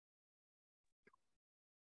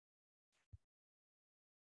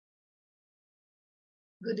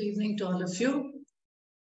Good evening to all of you.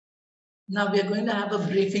 Now we are going to have a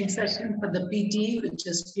briefing session for the PTE, which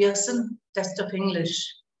is Pearson Test of English.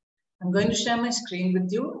 I'm going to share my screen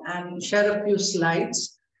with you and share a few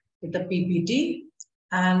slides with the PPT.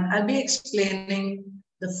 And I'll be explaining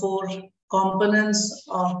the 4 components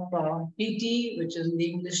of PTE, which is the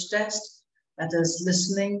English test, that is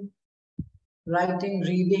listening, writing,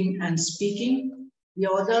 reading, and speaking. The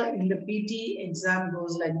order in the PTE exam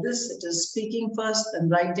goes like this. It is speaking first, then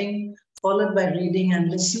writing, followed by reading and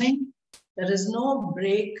listening. There is no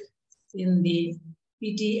break in the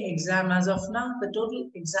PTE exam as of now. The total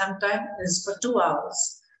exam time is for 2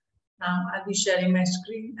 hours. Now I'll be sharing my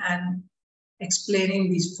screen and explaining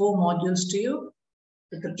these 4 modules to you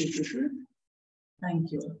with the PPT.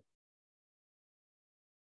 Thank you.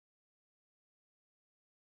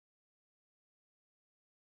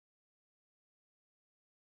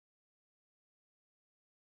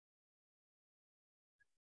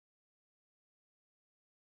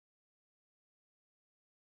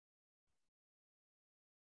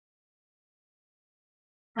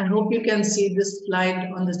 I hope you can see this slide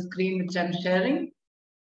on the screen which I'm sharing.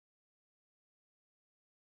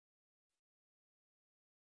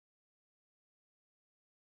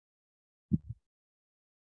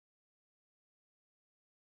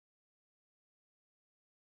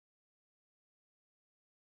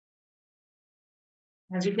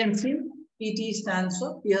 As you can see, PTE stands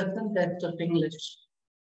for Pearson Test of English.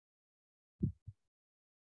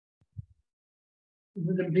 This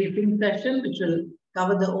is a briefing session which will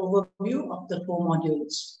cover the overview of the 4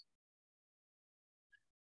 modules.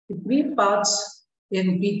 The 3 parts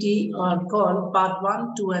in PTE are called Part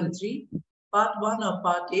 1, 2, and 3. Part 1 or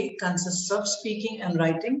Part A consists of speaking and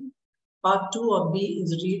writing. Part 2 or B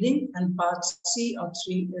is reading, and Part C or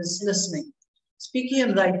 3 is listening. Speaking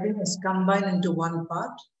and writing is combined into 1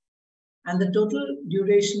 part, and the total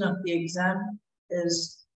duration of the exam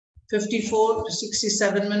is 54 to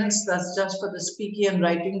 67 minutes. That's just for the speaking and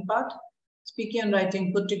writing part. Speaking and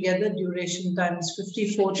writing put together, duration time is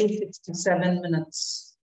 54 to 67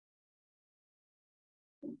 minutes.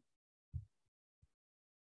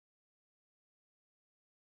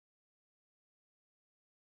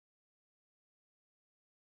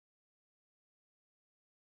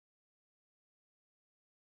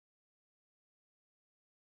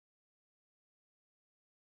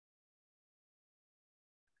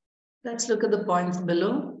 Let's look at the points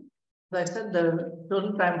below. As I said, the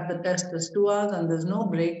total time for the test is 2 hours and there's no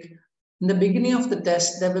break. In the beginning of the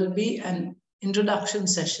test, there will be an introduction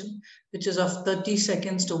session, which is of 30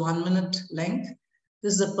 seconds to 1 minute length.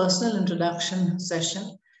 This is a personal introduction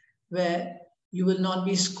session where you will not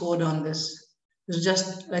be scored on this. It's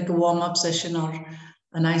just like a warm-up session or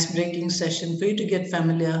an ice-breaking session for you to get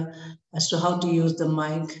familiar as to how to use the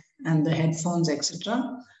mic and the headphones,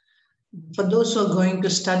 etc. For those who are going to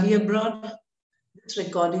study abroad, this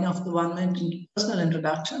recording of the 1 minute personal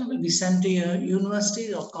introduction will be sent to your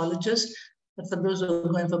universities or colleges. But for those who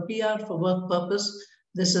are going for PR, for work purpose,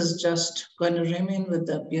 this is just going to remain with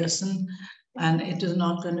the Pearson and it is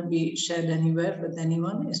not going to be shared anywhere with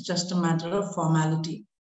anyone. It's just a matter of formality.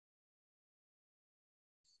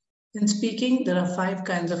 In speaking, there are 5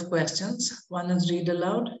 kinds of questions. 1 is read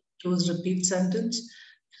aloud, 2 is repeat sentence,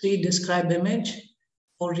 3 describe image,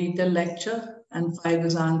 4 retell lecture, and 5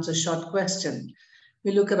 is answer short question.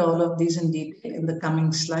 We look at all of these in detail in the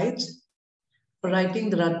coming slides. For writing,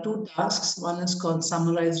 there are 2 tasks. 1 is called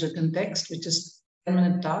summarize written text, which is a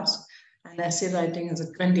 10-minute task, and essay writing is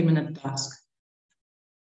a 20-minute task.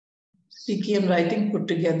 Speaking and writing put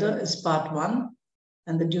together is part 1,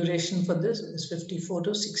 and the duration for this is 54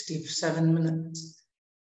 to 67 minutes.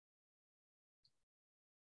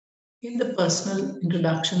 In the personal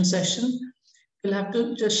introduction session, you'll have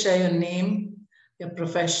to just share your name, your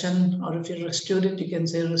profession, or if you're a student, you can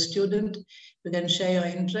say you're a student. You can share your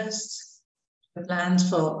interests, your plans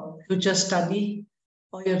for future study,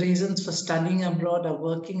 or your reasons for studying abroad or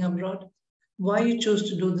working abroad, why you choose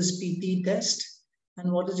to do this PTE test,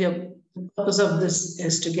 and what is the purpose of this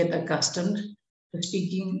is to get accustomed to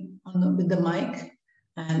speaking with the mic.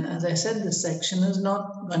 And as I said, this section is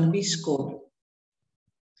not going to be scored.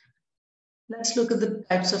 Let's look at the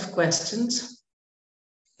types of questions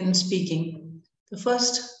in speaking. The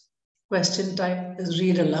first question type is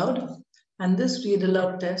read aloud, and this read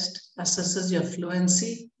aloud test assesses your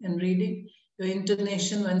fluency in reading, your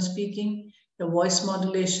intonation when speaking, your voice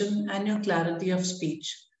modulation, and your clarity of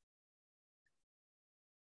speech.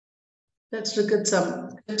 Let's look at some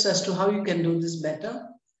tips as to how you can do this better.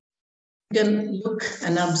 You can look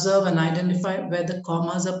and observe and identify where the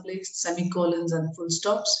commas are placed, semicolons and full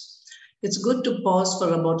stops. It's good to pause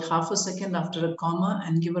for about half a second after a comma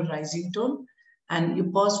and give a rising tone. And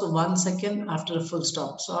you pause for 1 second after a full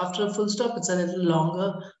stop. So after a full stop, it's a little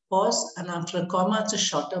longer pause. And after a comma, it's a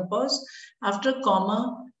shorter pause. After a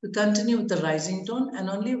comma, you continue with the rising tone. And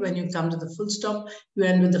only when you come to the full stop, you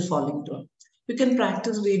end with the falling tone. You can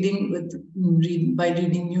practice reading by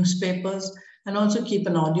reading newspapers, and also keep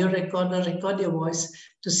an audio recorder, record your voice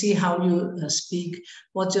to see how you speak,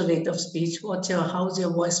 what's your rate of speech, how's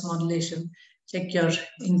your voice modulation, check your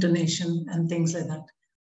intonation and things like that.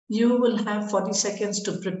 You will have 40 seconds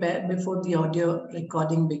to prepare before the audio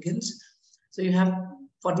recording begins. So you have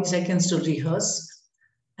 40 seconds to rehearse.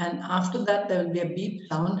 And after that, there will be a beep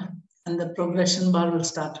sound and the progression bar will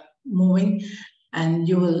start moving, and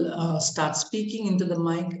you will start speaking into the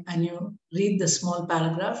mic, and you read the small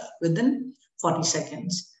paragraph within 40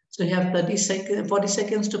 seconds. So you have 40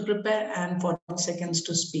 seconds to prepare and 40 seconds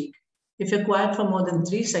to speak. If you're quiet for more than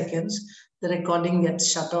 3 seconds, the recording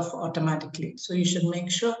gets shut off automatically. So you should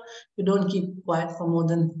make sure you don't keep quiet for more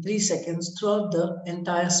than 3 seconds throughout the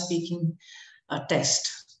entire speaking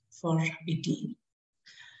test for PTE.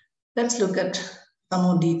 Let's look at some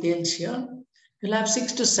more details here. You'll have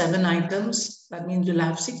 6 to 7 items. That means you'll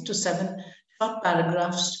have 6 to 7 short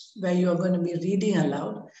paragraphs where you are going to be reading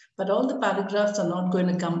aloud, but all the paragraphs are not going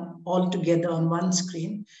to come all together on one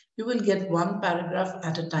screen. You will get one paragraph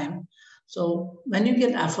at a time. So when you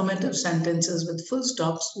get affirmative sentences with full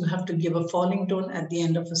stops, you have to give a falling tone at the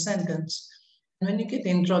end of a sentence. When you get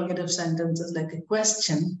interrogative sentences like a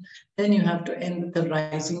question, then you have to end with a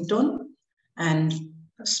rising tone and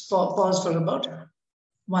pause for about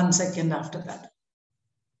 1 second after that.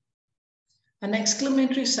 An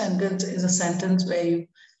exclamatory sentence is a sentence where you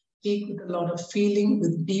speak with a lot of feeling,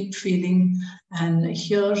 with deep feeling. And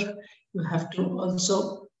here you have to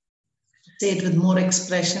also say it with more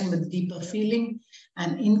expression, with deeper feeling.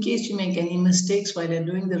 And in case you make any mistakes while you're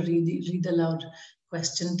doing the read aloud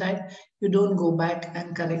question type, you don't go back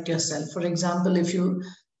and correct yourself. For example, if you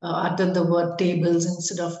utter the word tables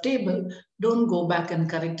instead of table, don't go back and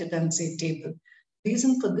correct it and say table. The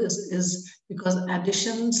reason for this is because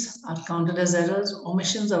additions are counted as errors,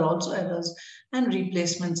 omissions are also errors, and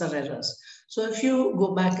replacements are errors. So if you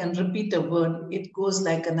go back and repeat a word, it goes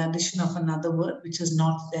like an addition of another word which is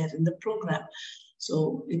not there in the program.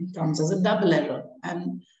 So it comes as a double error.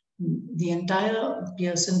 And the entire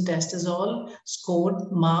Pearson test is all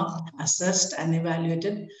scored, marked, assessed, and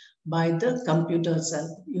evaluated by the computer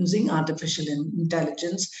itself using artificial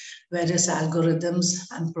intelligence, various algorithms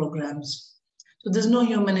and programs. So there's no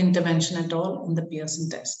human intervention at all in the Pearson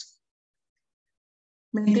test.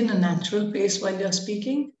 Maintain a natural pace while you're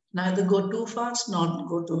speaking. Neither go too fast, nor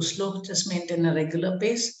go too slow. Just maintain a regular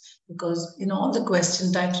pace, because in all the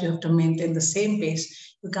question types, you have to maintain the same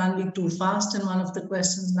pace. You can't be too fast in one of the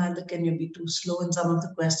questions, neither can you be too slow in some of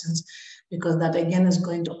the questions, because that again is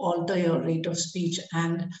going to alter your rate of speech,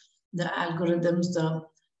 and the algorithms,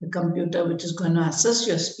 the computer which is going to assess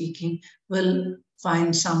your speaking will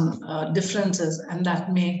find some differences, and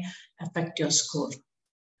that may affect your score.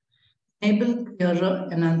 Enable clearer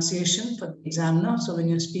enunciation for the examiner. So when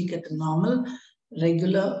you speak at a normal,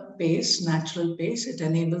 regular pace, natural pace, it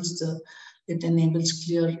enables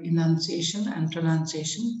clear enunciation and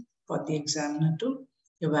pronunciation for the examiner to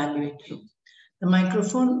evaluate you. The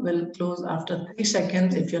microphone will close after 3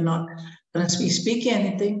 seconds if you're not going to be speaking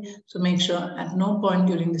anything. So make sure at no point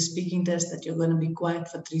during the speaking test that you're going to be quiet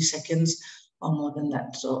for 3 seconds or more than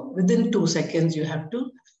that. So within 2 seconds, you have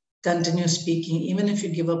to continue speaking. Even if you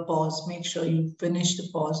give a pause, make sure you finish the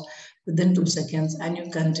pause within 2 seconds and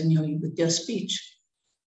you continue with your speech.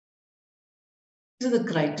 These are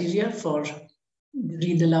the criteria for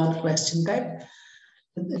read aloud question type.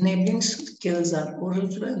 The enabling skills are oral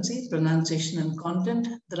fluency, pronunciation, and content.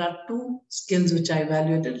 There are 2 skills which I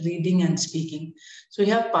evaluated, reading and speaking. So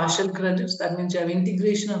you have partial credits. That means you have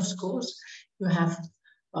integration of scores. You have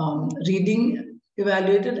reading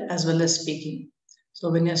evaluated as well as speaking. So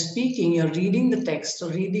when you're speaking, you're reading the text. So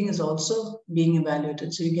reading is also being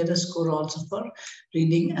evaluated. So you get a score also for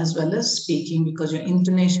reading as well as speaking, because your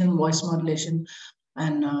intonation, voice modulation,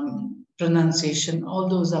 and pronunciation, all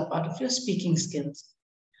those are part of your speaking skills.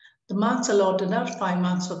 The marks allotted are 5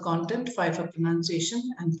 marks for content, 5 for pronunciation,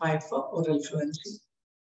 and 5 for oral fluency.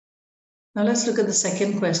 Now let's look at the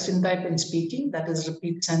second question type in speaking, that is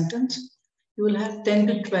repeat sentence. You will have 10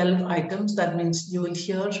 to 12 items. That means you will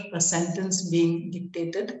hear a sentence being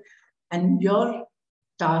dictated, and your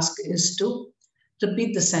task is to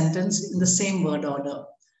repeat the sentence in the same word order.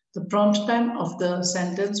 The prompt time of the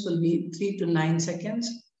sentence will be 3 to 9 seconds,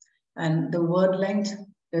 and the word length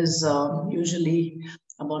is usually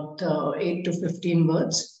about 8 to 15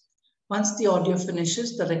 words. Once the audio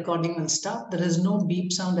finishes, the recording will stop. There is no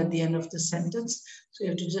beep sound at the end of the sentence, so you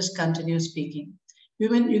have to just continue speaking. You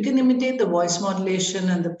can imitate the voice modulation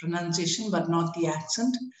and the pronunciation, but not the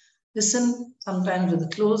accent. Listen sometimes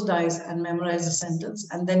with closed eyes and memorize the sentence,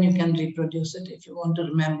 and then you can reproduce it if you want to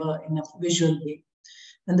remember in a visual way.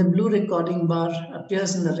 When the blue recording bar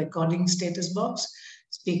appears in the recording status box,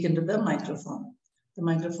 speak into the microphone. The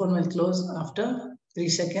microphone will close after 3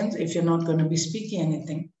 seconds if you're not going to be speaking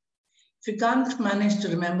anything. If you can't manage to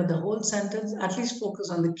remember the whole sentence, at least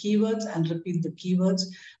focus on the keywords and repeat the keywords.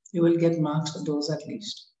 You will get marks for those at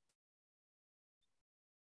least.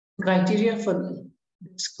 Criteria for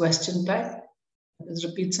this question type is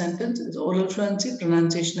repeat sentence, is oral fluency,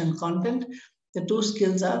 pronunciation, and content. The two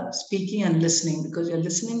skills are speaking and listening, because you're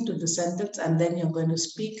listening to the sentence and then you're going to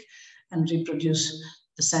speak and reproduce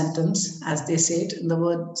the sentence as they say it in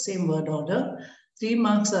the same word order. 3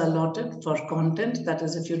 marks are allotted for content. That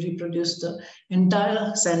is, if you reproduce the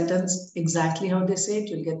entire sentence exactly how they say it,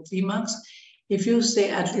 you'll get 3 marks. If you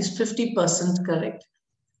say at least 50% correct,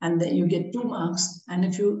 and then you get 2 marks. And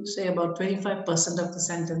if you say about 25% of the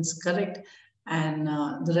sentence correct, and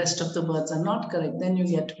the rest of the words are not correct, then you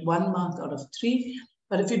get 1 mark out of 3.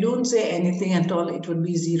 But if you don't say anything at all, it would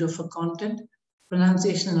be 0 for content.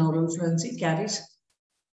 Pronunciation and oral fluency carries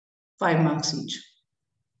 5 marks each.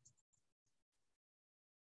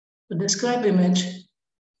 To describe image,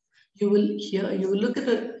 you will look at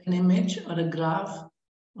an image or a graph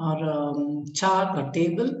or a chart or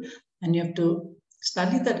table, and you have to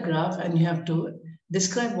study that graph and you have to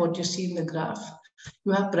describe what you see in the graph.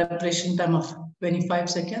 You have preparation time of 25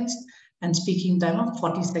 seconds and speaking time of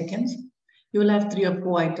 40 seconds. You will have 3 or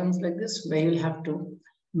 4 items like this where you'll have to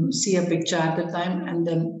see a picture at a time and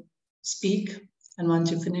then speak. And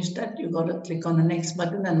once you finish that, you got to click on the next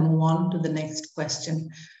button and move on to the next question.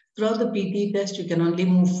 Throughout the PTE test, you can only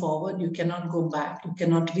move forward. You cannot go back. You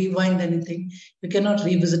cannot rewind anything. You cannot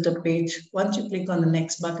revisit a page. Once you click on the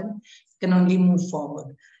next button, you can only move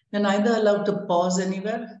forward. You're neither allowed to pause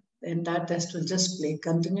anywhere. The entire test will just play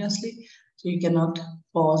continuously. So you cannot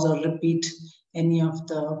pause or repeat any of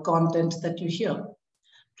the content that you hear.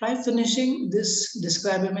 Try finishing this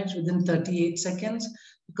describe image within 38 seconds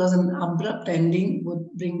because an abrupt ending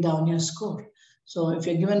would bring down your score. So if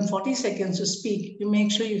you're given 40 seconds to speak, you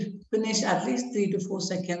make sure you finish at least 3 to 4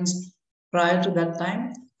 seconds prior to that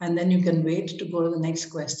time, and then you can wait to go to the next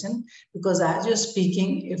question. Because as you're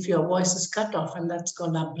speaking, if your voice is cut off, and that's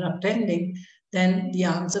called abrupt ending, then the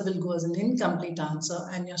answer will go as an incomplete answer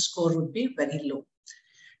and your score would be very low.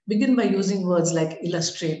 Begin by using words like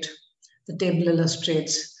illustrate. The table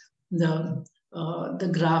illustrates, the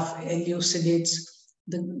graph elucidates,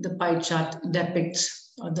 the pie chart depicts,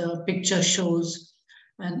 or the picture shows,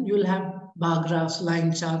 and you'll have bar graphs,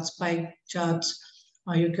 line charts, pie charts,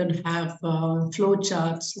 or you could have flow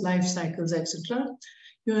charts, life cycles, etc.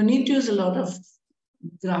 You need to use a lot of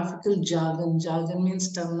graphical jargon. Jargon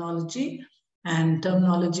means terminology, and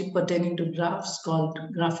terminology pertaining to graphs called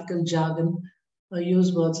graphical jargon.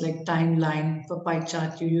 Use words like timeline. For pie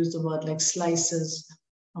chart, you use the word like slices.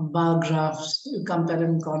 Bar graphs, you compare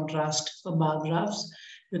and contrast. For bar graphs,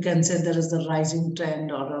 you can say there is the rising trend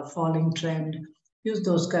or a falling trend. Use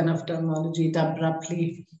those kind of terminology. It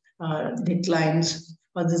abruptly declines,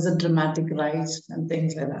 or there's a dramatic rise and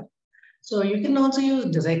things like that. So you can also use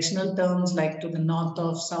directional terms like to the north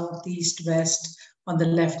of, south, east, west, on the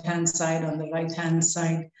left-hand side, on the right-hand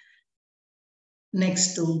side,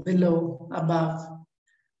 next to, below, above.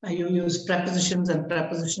 You use prepositions and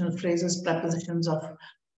prepositional phrases, prepositions of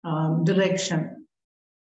direction,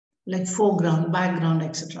 like foreground, background,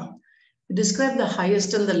 etc. You describe the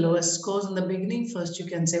highest and the lowest scores in the beginning. First, you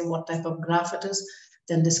can say what type of graph it is,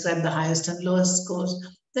 then describe the highest and lowest scores.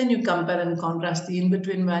 Then you compare and contrast the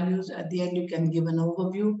in-between values. At the end, you can give an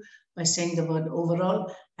overview by saying the word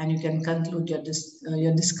overall, and you can conclude your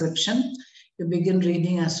description. You begin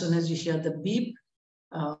reading as soon as you hear the beep.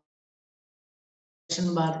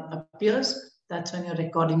 Bar appears. That's when your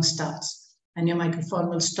recording starts, and your microphone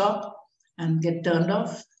will stop and get turned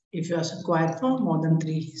off if you are quiet for more than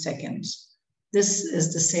 3 seconds. This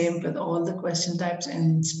is the same with all the question types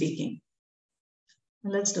in speaking.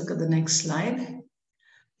 Let's look at the next slide.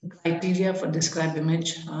 The criteria for describe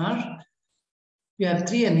image are, you have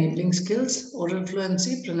 3 enabling skills: oral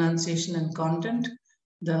fluency, pronunciation, and content.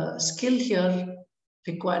 The skill here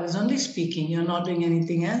required is only speaking. You're not doing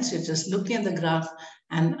anything else. You're just looking at the graph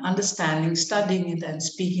and understanding, studying it, and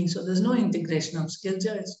speaking. So there's no integration of skills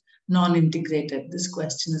here. It's non-integrated. This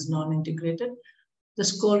question is non-integrated. The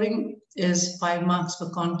scoring is 5 marks for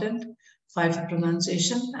content, 5 for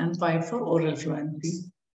pronunciation, and 5 for oral fluency.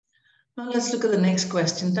 Now let's look at the next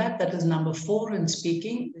question type, that is number 4 in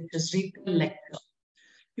speaking, which is read a lecture.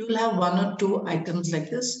 You will have 1 or 2 items like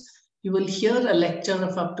this. You will hear a lecture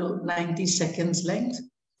of up to 90 seconds length,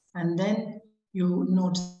 and then you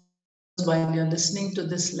notice while you're listening to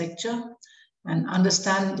this lecture and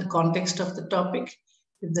understand the context of the topic.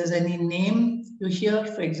 If there's any name you hear,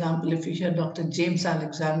 for example, if you hear Dr. James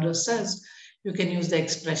Alexander says, you can use the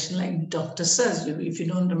expression like Dr. says. If you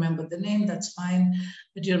don't remember the name, that's fine,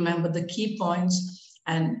 but you remember the key points.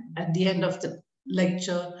 And at the end of the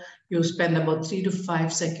lecture, you spend about 3 to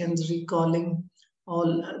 5 seconds recalling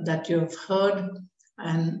all that you have heard.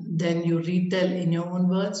 And then you retell in your own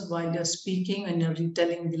words while you're speaking and you're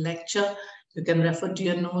retelling the lecture. You can refer to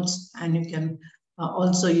your notes, and you can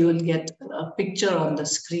also, you will get a picture on the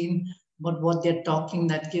screen about what they're talking.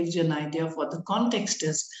 That gives you an idea of what the context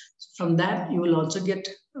is. So from that, you will also get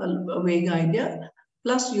a vague idea.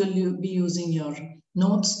 Plus, you'll be using your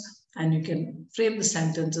notes, and you can frame the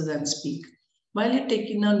sentences and speak. While you're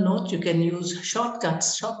taking a note, you can use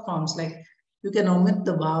shortcuts, short forms, like you can omit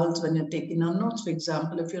the vowels when you're taking down notes. For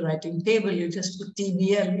example, if you're writing table, you just put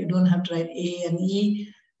TBL. You don't have to write A and E,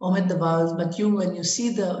 omit the vowels. But when you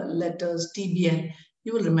see the letters TBL,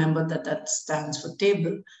 you will remember that that stands for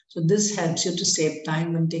table. So this helps you to save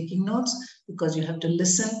time when taking notes, because you have to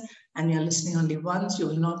listen, and you're listening only once. You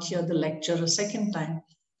will not hear the lecture a second time.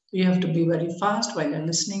 So you have to be very fast while you're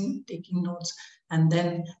listening, taking notes, and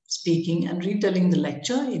then speaking and retelling the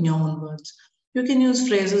lecture in your own words. You can use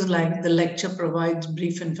phrases like the lecture provides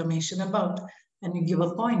brief information about, and you give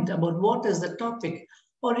a point about what is the topic.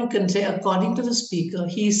 Or you can say, according to the speaker,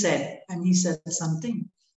 he said, and he said something.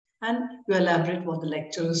 And you elaborate what the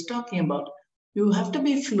lecturer is talking about. You have to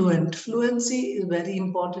be fluent. Fluency is very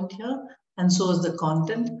important here, and so is the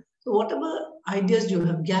content. So whatever ideas you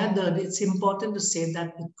have gathered, it's important to say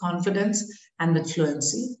that with confidence and with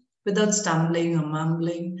fluency, without stumbling or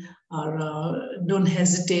mumbling, or don't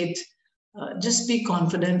hesitate. Just be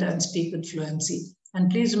confident and speak with fluency. And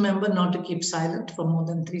please remember not to keep silent for more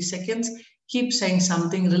than 3 seconds. Keep saying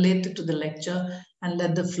something related to the lecture and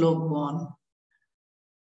let the flow go on.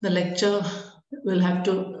 The lecture will have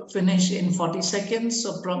to finish in 40 seconds,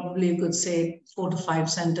 so probably you could say 4 to 5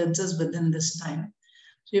 sentences within this time.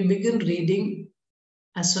 So you begin reading.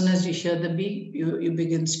 As soon as you hear the beep, you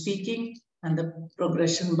begin speaking, and the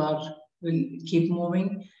progression bar will keep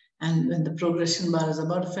moving. And when the progression bar is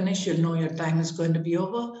about to finish, you'll know your time is going to be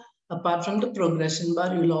over. Apart from the progression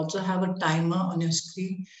bar, you'll also have a timer on your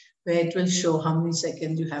screen where it will show how many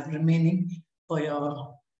seconds you have remaining for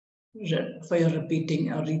your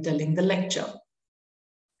repeating or retelling the lecture.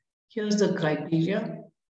 Here's the criteria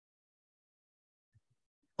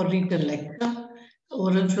for retell lecture: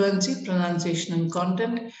 oral fluency, pronunciation, and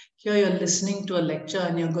content. Here you're listening to a lecture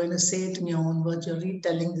and you're going to say it in your own words. You're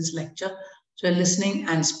retelling this lecture. So you're listening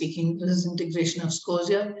and speaking. This is integration of scores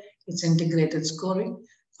here. It's integrated scoring.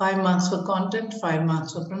 5 marks for content, 5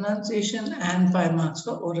 marks for pronunciation, and 5 marks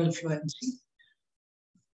for oral fluency.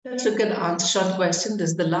 Let's look at answer short question.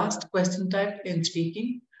 This is the last question type in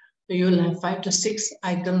speaking. So you will have 5 to 6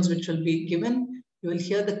 items which will be given. You will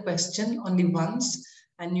hear the question only once,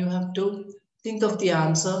 and you have to think of the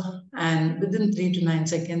answer, and within 3 to 9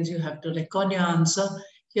 seconds, you have to record your answer.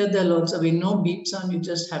 Here there'll also be no beep sound. You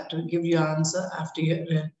just have to give your answer after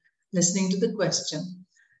you're listening to the question.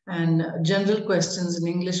 And general questions in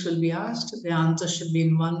English will be asked. The answer should be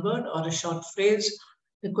in one word or a short phrase.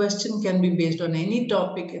 The question can be based on any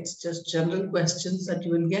topic. It's just general questions that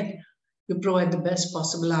you will get. You provide the best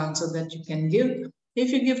possible answer that you can give.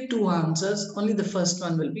 If you give 2 answers, only the first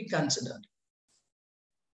one will be considered.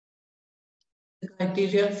 The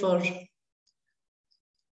criteria for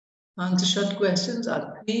answer short questions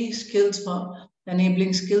are 3 skills for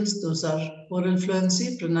enabling skills. Those are oral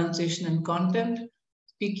fluency, pronunciation, and content.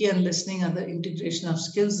 Speaking and listening are the integration of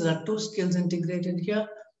skills. There are 2 skills integrated here.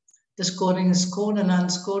 The scoring is scored and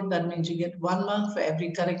unscored. That means you get 1 mark for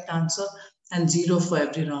every correct answer and 0 for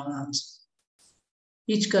every wrong answer.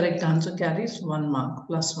 Each correct answer carries 1 mark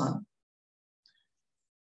plus 1.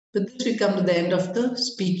 With this, we come to the end of the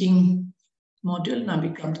speaking module. Now we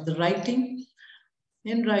come to the writing.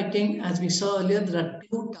 In writing, as we saw earlier, there are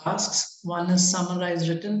 2 tasks. One is summarize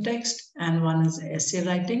written text and one is essay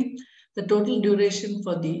writing. The total duration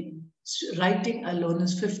for the writing alone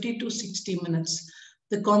is 50 to 60 minutes.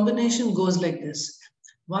 The combination goes like this.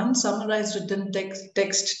 One summarized written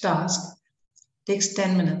text task takes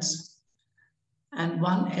 10 minutes, and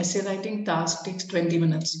one essay writing task takes 20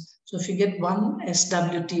 minutes. So if you get one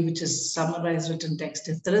SWT, which is summarized written text,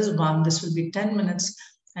 if there is one, this will be 10 minutes,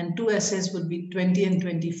 and 2 essays would be 20 and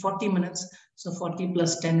 20, 40 minutes. So 40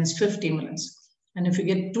 plus 10 is 50 minutes. And if you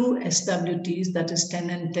get 2 SWTs, that is 10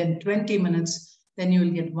 and 10, 20 minutes, then you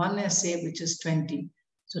will get 1 essay, which is 20.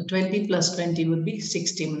 So 20 plus 20 would be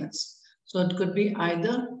 60 minutes. So it could be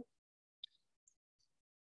either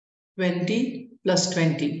 20 plus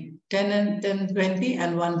 20, 10 and 10, 20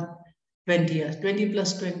 and 1 20 years, 20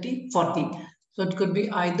 plus 20, 40. So it could be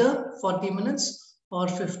either 40 minutes or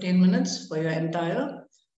 15 minutes for your entire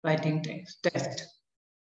writing test.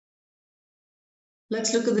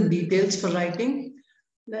 Let's look at the details for writing.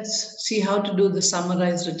 Let's see how to do the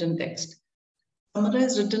summarized written text.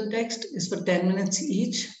 Summarized written text is for 10 minutes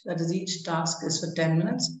each. That is, each task is for 10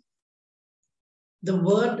 minutes. The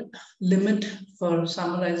word limit for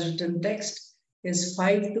summarized written text is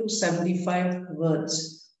 5 to 75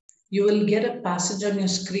 words. You will get a passage on your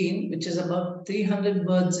screen, which is about 300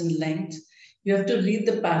 words in length. You have to read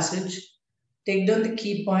the passage, take down the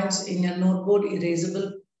key points in your noteboard,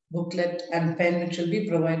 erasable booklet and pen, which will be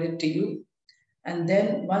provided to you. And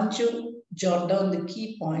then once you jot down the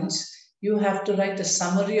key points, you have to write a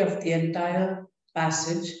summary of the entire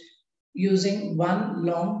passage using one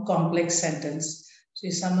long complex sentence. So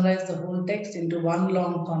you summarize the whole text into one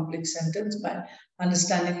long complex sentence by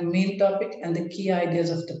understanding the main topic and the key ideas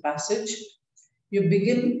of the passage. You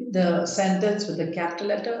begin the sentence with a capital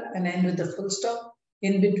letter and end with a full stop.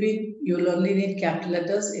 In between, you will only need capital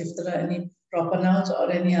letters if there are any proper nouns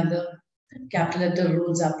or any other capital letter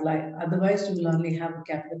rules apply. Otherwise, you will only have a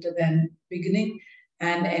capital letter then beginning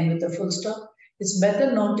and end with a full stop. It's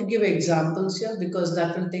better not to give examples here because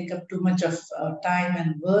that will take up too much of time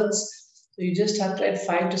and words. So you just have to write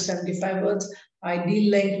 5 to 75 words.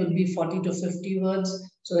 Ideal length would be 40 to 50 words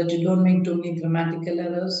so that you don't make too many grammatical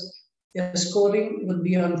errors. Your scoring would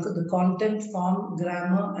be on the content, form,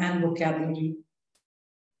 grammar, and vocabulary.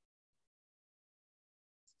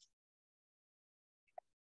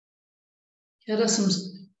 Here are some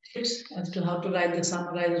tips as to how to write the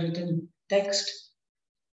summarized written text.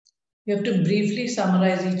 You have to briefly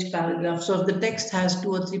summarize each paragraph. So if the text has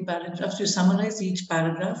 2 or 3 paragraphs, you summarize each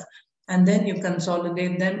paragraph and then you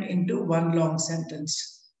consolidate them into one long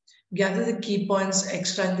sentence. Gather the key points,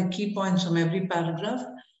 extract the key points from every paragraph,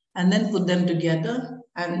 and then put them together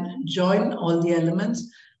and join all the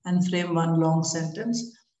elements and frame one long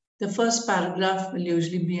sentence. The first paragraph will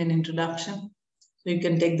usually be an introduction. So you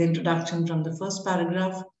can take the introduction from the first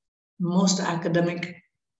paragraph. Most academic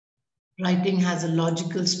writing has a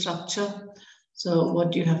logical structure. So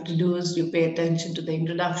what you have to do is you pay attention to the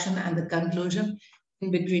introduction and the conclusion.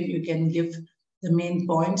 In between, you can give the main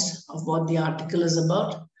points of what the article is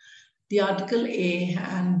about. The article A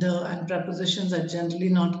and prepositions are generally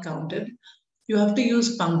not counted. You have to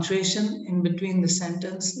use punctuation in between the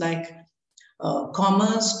sentence, like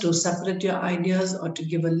commas to separate your ideas or to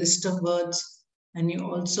give a list of words. And you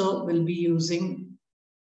also will be using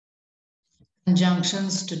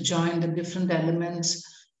conjunctions to join the different elements.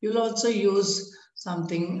 You'll also use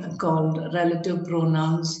something called relative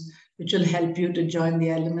pronouns, which will help you to join the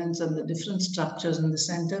elements and the different structures in the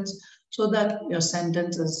sentence so that your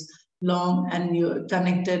sentence is long and you're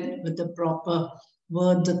connected with the proper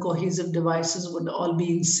words. The cohesive devices would all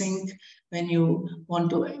be in sync when you want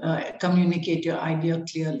to communicate your idea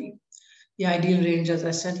clearly. The ideal range, as I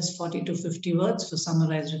said, is 40 to 50 words for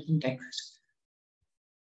summarized written text.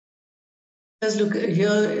 Let's look, here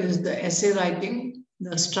is the essay writing,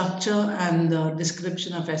 the structure and the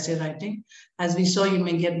description of essay writing. As we saw, you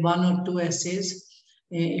may get 1 or 2 essays.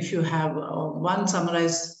 If you have one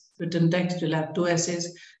summarized written text, you'll have 2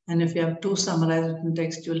 essays. And if you have 2 summarized written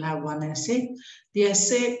text, you'll have 1 essay. The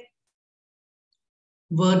essay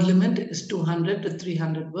word limit is 200 to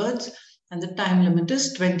 300 words, and the time limit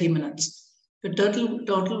is 20 minutes. The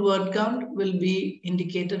total word count will be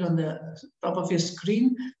indicated on the top of your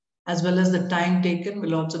screen, as well as the time taken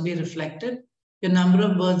will also be reflected. Your number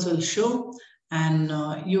of words will show, and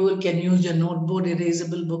you can use your noteboard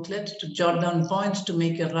erasable booklet to jot down points, to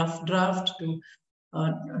make a rough draft, to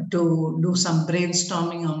do some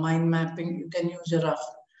brainstorming or mind mapping. You can use your rough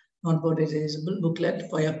noteboard erasable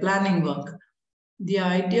booklet for your planning work. The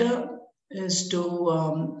idea is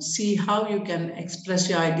to see how you can express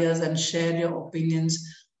your ideas and share your opinions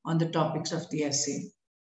on the topics of the essay.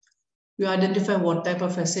 You identify what type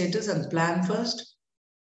of essay it is and plan first.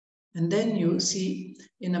 And then you see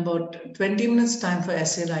in about 20 minutes time for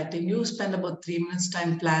essay writing, you spend about 3 minutes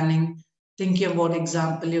time planning, thinking of what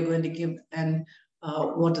example you're going to give and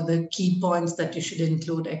what are the key points that you should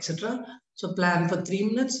include, etc. So plan for 3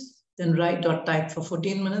 minutes, then write or type for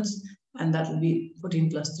 14 minutes, and that will be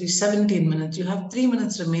 14 plus 3, 17 minutes. You have 3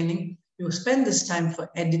 minutes remaining. You spend this time for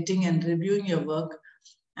editing and reviewing your work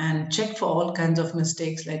and check for all kinds of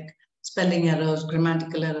mistakes like spelling errors,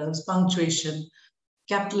 grammatical errors, punctuation.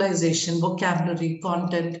 capitalization, vocabulary,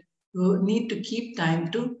 content. You need to keep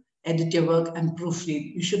time to edit your work and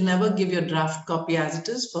proofread. You should never give your draft copy as it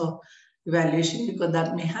is for evaluation, because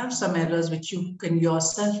that may have some errors which you can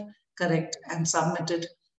yourself correct and submit it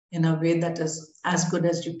in a way that is as good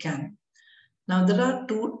as you can. Now, there are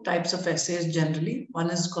two types of essays generally.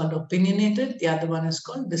 One is called opinionated, the other one is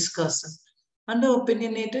called discursive. Under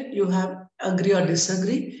opinionated, you have agree or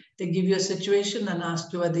disagree. They give you a situation and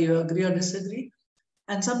ask you whether you agree or disagree.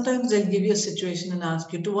 And sometimes they'll give you a situation and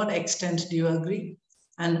ask you to what extent do you agree.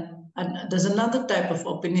 And there's another type of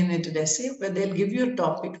opinionated essay where they'll give you a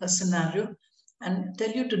topic, a scenario, and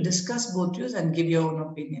tell you to discuss both views and give your own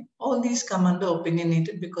opinion. All these come under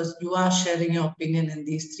opinionated because you are sharing your opinion in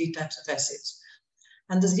these three types of essays.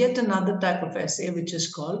 And there's yet another type of essay which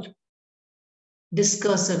is called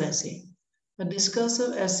discursive essay. A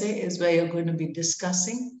discursive essay is where you're going to be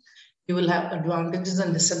discussing. You will have advantages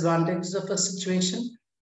and disadvantages of a situation,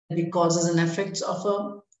 the causes and effects of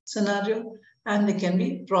a scenario, and there can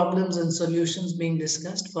be problems and solutions being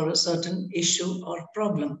discussed for a certain issue or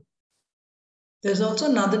problem. There's also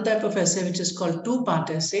another type of essay which is called two-part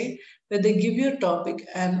essay, where they give you a topic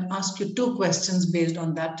and ask you two questions based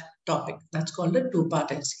on that topic. That's called a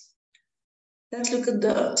two-part essay. Let's look at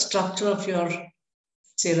the structure of your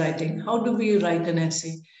essay writing. How do we write an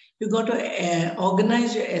essay? You got to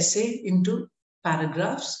organize your essay into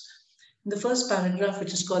paragraphs. In the first paragraph,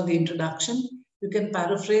 which is called the introduction, you can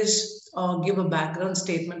paraphrase or give a background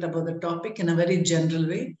statement about the topic in a very general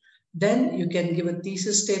way. Then you can give a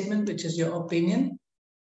thesis statement, which is your opinion.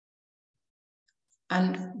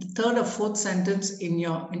 And the third or fourth sentence in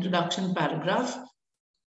your introduction paragraph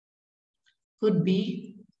could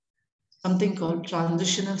be something called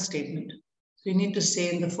transitional statement. So you need to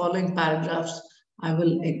say in the following paragraphs, I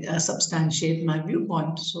will substantiate my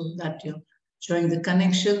viewpoint, so that you're showing the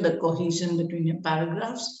connection, the cohesion between your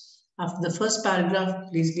paragraphs. After the first paragraph,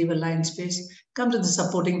 please leave a line space. Come to the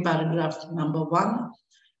supporting paragraph number 1.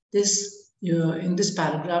 In this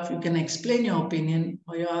paragraph, you can explain your opinion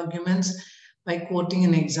or your arguments by quoting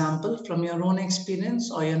an example from your own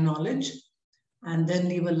experience or your knowledge, and then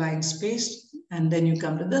leave a line space. And then you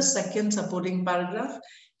come to the second supporting paragraph.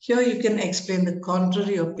 Here you can explain the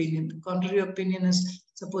contrary opinion. The contrary opinion is,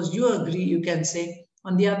 suppose you agree, you can say,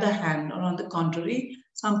 on the other hand, or on the contrary,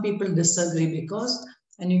 some people disagree because,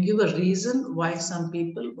 and you give a reason why some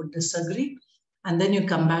people would disagree. And then you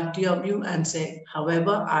come back to your view and say,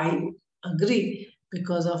 however, I agree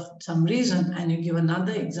because of some reason. And you give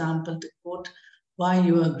another example to quote why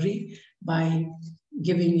you agree by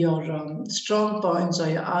giving your strong points or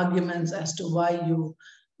your arguments as to why you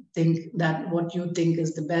think that what you think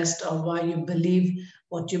is the best, or why you believe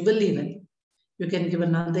what you believe in. You can give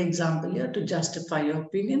another example here to justify your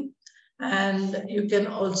opinion. And you can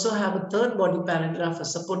also have a third body paragraph, a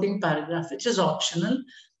supporting paragraph, which is optional.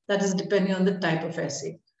 That is depending on the type of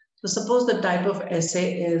essay. So suppose the type of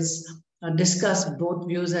essay is discuss both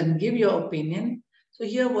views and give your opinion. So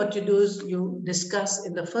here what you do is you discuss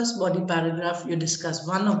in the first body paragraph, you discuss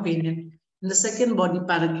one opinion. In the second body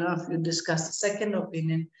paragraph, you discuss the second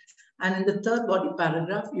opinion. And in the third body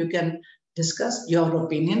paragraph, you can discuss your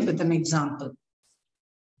opinion with an example.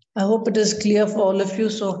 I hope it is clear for all of you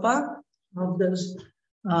so far. I hope there's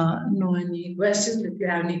no any questions. If you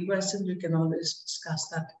have any questions, you can always discuss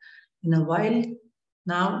that in a while.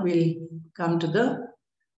 Now we'll come to the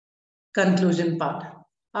conclusion part.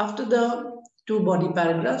 After the two body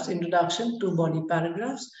paragraphs, introduction, two body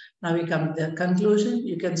paragraphs, now we come to the conclusion.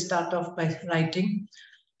 You can start off by writing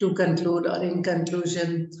to conclude, or in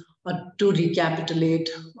conclusion, or to recapitulate,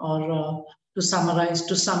 or to summarize,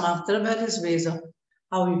 to sum up. There are various ways of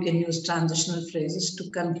how you can use transitional phrases to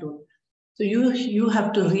conclude. So you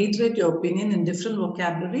have to reiterate your opinion in different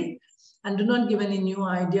vocabulary, and do not give any new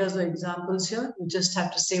ideas or examples here. You just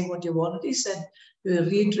have to say what you've already said. You're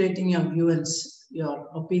reiterating your view and your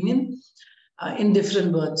opinion in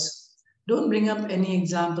different words. Don't bring up any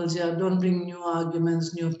examples here. Don't bring new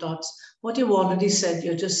arguments, new thoughts. What you've already said,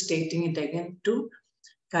 you're just stating it again to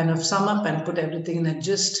kind of sum up and put everything in a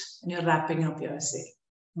gist, and you're wrapping up your essay.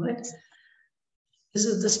 All right? This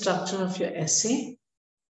is the structure of your essay.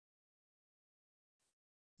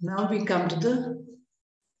 Now we come to the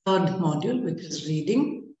third module, which is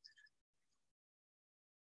reading.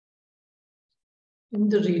 In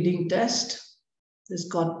the reading test, this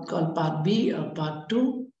is called part B or part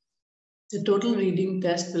 2. The total reading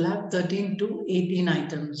test will have 13 to 18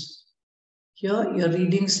 items. Here, your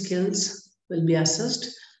reading skills will be assessed.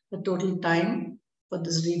 The total time for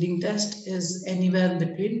this reading test is anywhere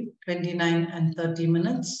between 29 and 30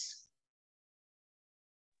 minutes.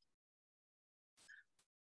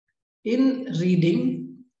 In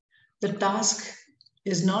reading, the task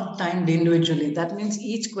is not timed individually. That means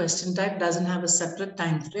each question type doesn't have a separate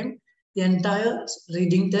time frame. The entire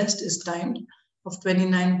reading test is timed of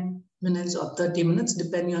 29 minutes or 30 minutes,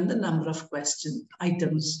 depending on the number of question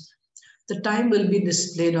items. The time will be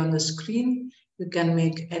displayed on the screen. You can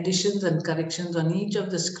make additions and corrections on each of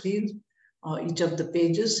the screens or each of the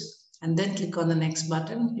pages, and then click on the next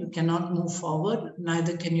button. You cannot move forward,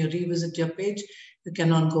 neither can you revisit your page. You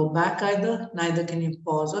cannot go back either, neither can you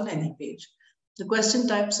pause on any page. The question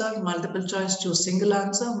types are multiple choice, choose single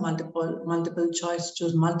answer, multiple choice,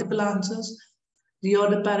 choose multiple answers,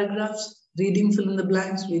 reorder paragraphs, reading fill in the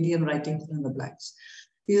blanks, reading and writing fill in the blanks.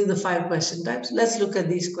 These are the 5 question types. Let's look at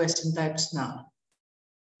these question types now.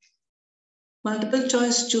 Multiple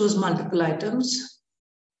choice, choose multiple items.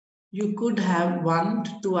 You could have 1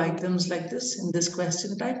 to 2 items like this in this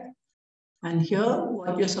question type. And here,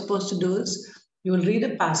 what you're supposed to do is, you will read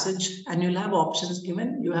a passage and you'll have options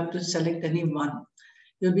given. You have to select any one.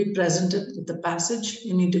 You'll be presented with the passage.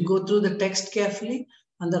 You need to go through the text carefully.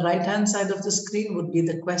 On the right-hand side of the screen would be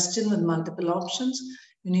the question with multiple options.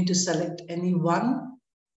 You need to select any one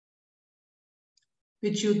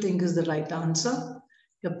which you think is the right answer.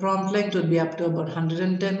 Your prompt length would be up to about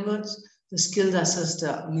 110 words. The skills assessed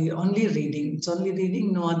are only reading. It's only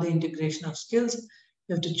reading, no other integration of skills.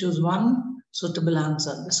 You have to choose one suitable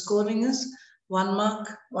answer. The scoring is 1 mark,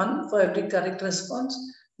 1 for every correct response,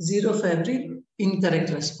 0 for every incorrect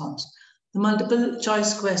response. The multiple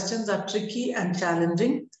choice questions are tricky and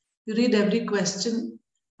challenging. You read every question,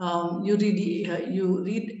 you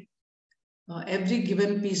read every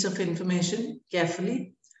given piece of information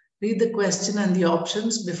carefully. Read the question and the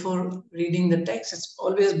options before reading the text. It's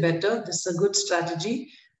always better. This is a good strategy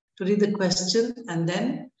to read the question and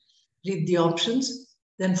then read the options.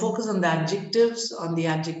 Then focus on the adjectives,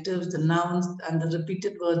 the nouns, and the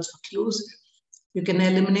repeated words for clues. You can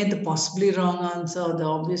eliminate the possibly wrong answer or the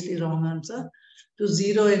obviously wrong answer to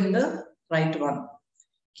zero in the right one.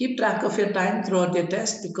 Keep track of your time throughout your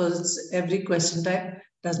test because every question type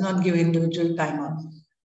does not give individual time on.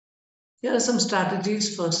 Here are some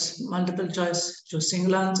strategies for multiple choice, choose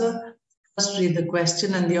single answer. First, read the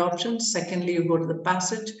question and the options. Secondly, you go to the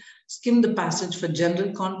passage, skim the passage for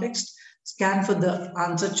general context, scan for the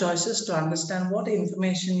answer choices to understand what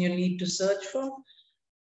information you need to search for,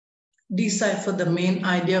 decipher the main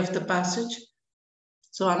idea of the passage.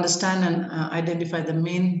 So understand and identify the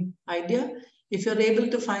main idea. If you're able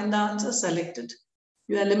to find the answer, select it.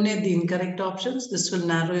 You eliminate the incorrect options. This will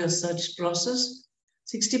narrow your search process.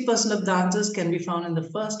 60% of the answers can be found in the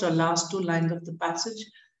first or last 2 lines of the passage.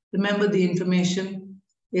 Remember, the information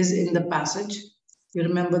is in the passage. You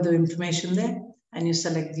remember the information there and you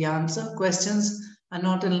select the answer. Questions are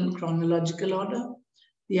not in chronological order.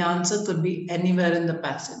 The answer could be anywhere in the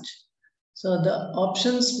passage. So the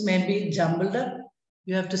options may be jumbled up.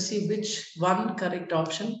 You have to see which one correct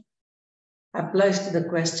option applies to the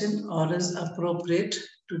question or is appropriate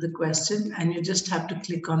to the question, and you just have to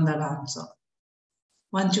click on that answer.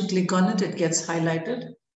 Once you click on it, it gets highlighted,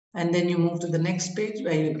 and then you move to the next page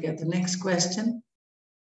where you'll get the next question.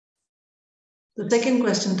 The second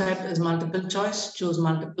question type is multiple choice, choose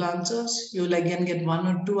multiple answers. You will again get 1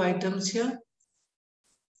 or 2 items here.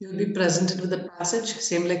 You'll be presented with a passage,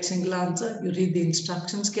 same like single answer. You read the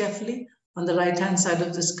instructions carefully. On the right-hand side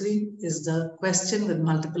of the screen is the question with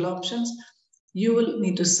multiple options. You will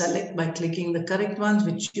need to select by clicking the correct ones,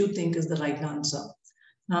 which you think is the right answer.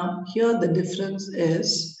 Now, here the difference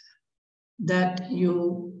is that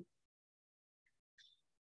you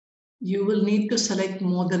will need to select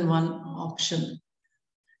more than one option.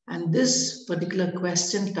 And this particular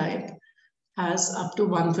question type has up to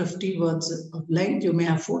 150 words of length. You may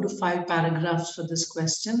have 4 to 5 paragraphs for this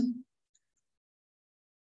question.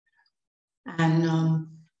 And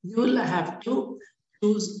you will have to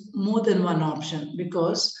choose more than one option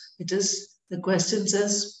because the question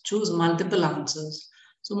says choose multiple answers.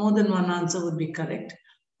 So more than one answer would be correct.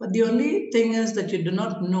 But the only thing is that you will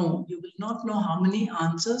not know how many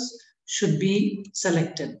answers should be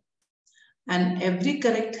selected. And every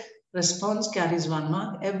correct response carries 1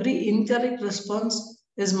 mark. Every incorrect response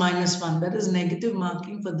is -1. That is negative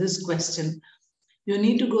marking for this question. You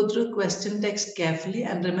need to go through question text carefully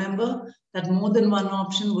and remember that more than one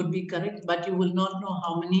option would be correct, but you will not know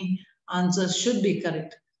how many answers should be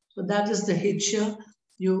correct. So that is the hitch here.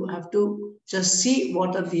 You have to just see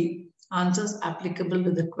what are the answers applicable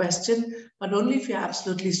to the question, but only if you're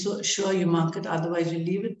absolutely sure you mark it. Otherwise, you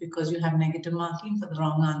leave it because you have negative marking for the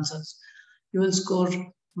wrong answers. You will score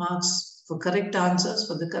marks for correct answers.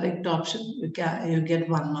 For the correct option, you get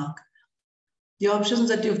 1 mark. The options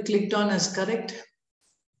that you've clicked on as correct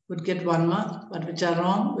would get 1 mark, but which are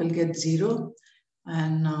wrong will get 0.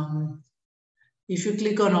 And if you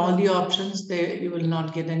click on all the options, there you will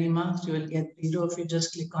not get any marks. You will get 0 if you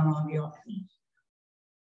just click on all the options.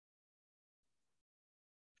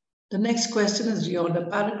 The next question is reorder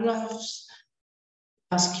paragraphs.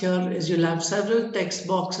 Task here is you'll have several text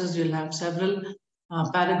boxes, you'll have several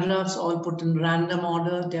paragraphs all put in random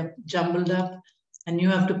order, they're jumbled up, and you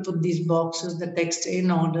have to put these boxes, the text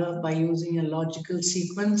in order by using a logical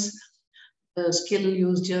sequence. The skill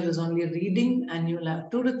used here is only reading, and you'll have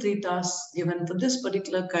 2 to 3 tasks given for this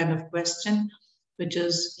particular kind of question, which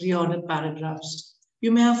is reorder paragraphs.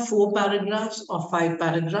 You may have 4 paragraphs or 5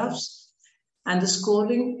 paragraphs, and the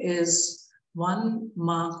scoring is 1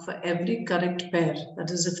 mark for every correct pair.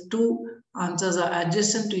 That is, if 2 answers are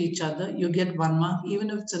adjacent to each other, you get 1 mark,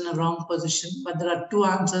 even if it's in a wrong position. But there are 2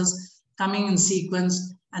 answers coming in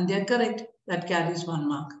sequence and they're correct, that carries 1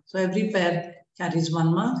 mark. So every pair carries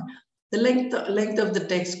 1 mark. The length of the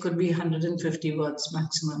text could be 150 words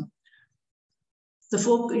maximum.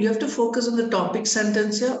 You have to focus on the topic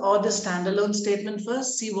sentence here or the standalone statement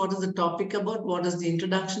first. See what is the topic about, what is the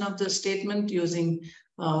introduction of the statement, using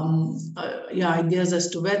your ideas as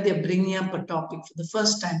to where they're bringing up a topic for the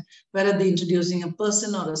first time. Where are they introducing a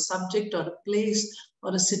person or a subject or a place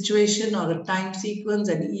or a situation or a time sequence,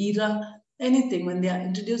 an era, anything. When they are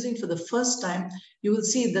introducing for the first time, you will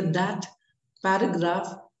see that that paragraph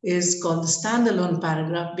is called the standalone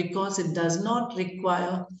paragraph because it does not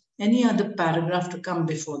require any other paragraph to come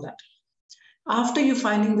before that. After you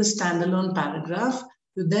finding the standalone paragraph,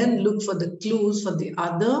 you then look for the clues for the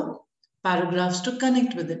other paragraphs to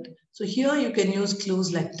connect with it. So here you can use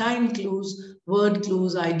clues like time clues, word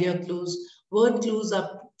clues, idea clues. Word clues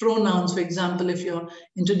are pronouns. For example, if you're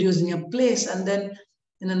introducing a place and then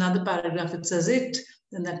in another paragraph it says it,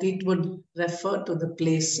 then that it would refer to the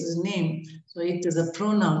place's name. So it is a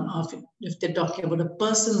pronoun. Of if they're talking about a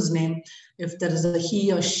person's name, if there is a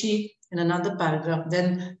he or she in another paragraph,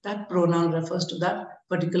 then that pronoun refers to that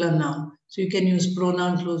particular noun. So you can use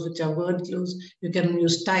pronoun clues, which are word clues. You can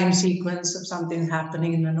use time sequence of something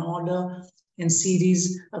happening in an order, in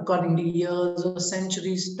series, according to years or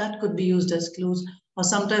centuries. That could be used as clues. Or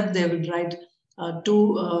sometimes they would write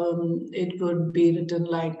it could be written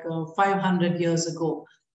like 500 years ago.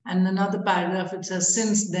 And another paragraph, it says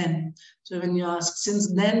since then. So when you ask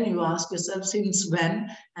since then, you ask yourself since when,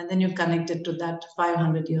 and then you connect it to that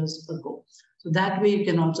 500 years ago. So that way you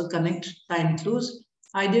can also connect time clues.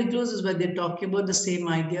 Idea clues is where they're talking about the same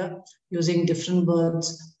idea using different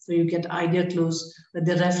words. So you get idea clues, where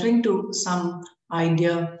they're referring to some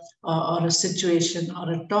idea or a situation or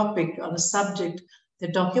a topic or a subject.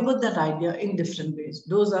 They're talking about that idea in different ways.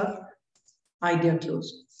 Those are idea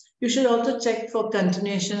clues. You should also check for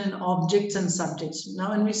continuation in objects and subjects. Now,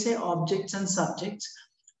 when we say objects and subjects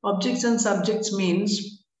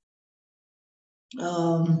means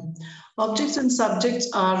objects and subjects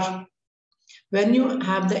are when you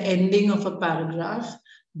have the ending of a paragraph,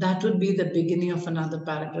 that would be the beginning of another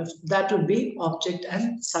paragraph. That would be object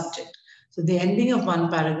and subject. So the ending of one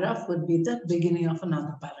paragraph would be the beginning of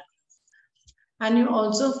another paragraph. And you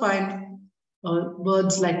also find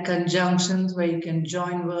words like conjunctions, where you can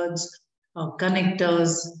join words,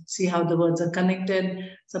 connectors, see how the words are connected.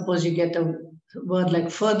 Suppose you get a word like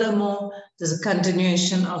furthermore, there's a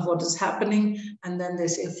continuation of what is happening, and then they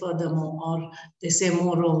say furthermore, or they say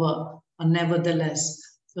moreover, or nevertheless.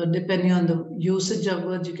 So depending on the usage of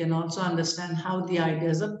words, you can also understand how the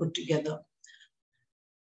ideas are put together.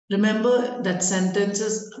 Remember that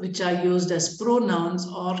sentences which are used as pronouns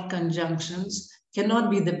or conjunctions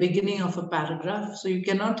cannot be the beginning of a paragraph. So you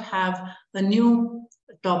cannot have a new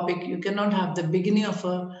topic. You cannot have the beginning of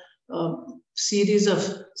a series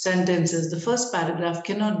of sentences. The first paragraph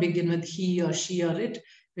cannot begin with he or she or it,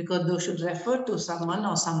 because those should refer to someone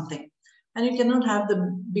or something. And you cannot have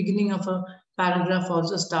the beginning of a paragraph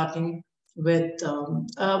also starting with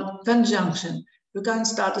a conjunction. You can't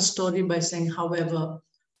start a story by saying however,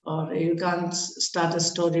 or you can't start a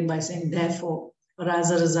story by saying therefore, or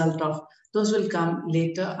as a result of. Those will come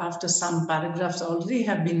later after some paragraphs already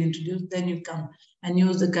have been introduced. Then you come and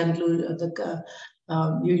use the conclusion.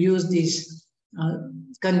 You use these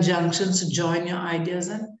conjunctions to join your ideas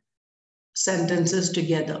and sentences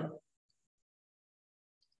together.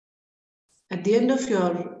 At the end of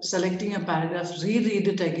your selecting a paragraph, reread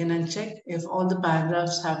it again and check if all the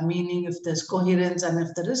paragraphs have meaning, if there's coherence, and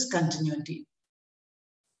if there is continuity.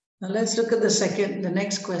 Now let's look at the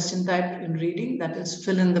next question type in reading, that is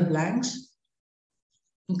fill in the blanks.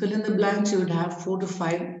 In fill in the blanks, you would have 4 to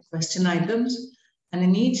 5 question items, and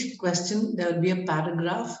in each question, there will be a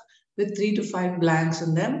paragraph with 3 to 5 blanks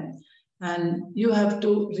in them. And you have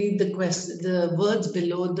to read the words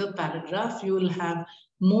below the paragraph. You will have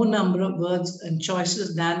more number of words and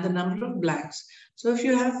choices than the number of blanks. So if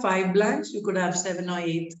you have 5 blanks, you could have 7 or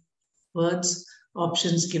 8 words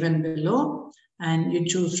options given below, and you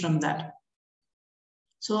choose from that.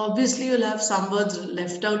 So obviously you'll have some words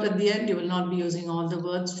left out at the end. You will not be using all the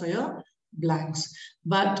words for your blanks,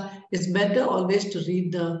 but it's better always to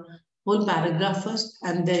read the whole paragraph first,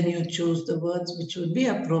 and then you choose the words which would be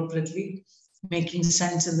appropriately making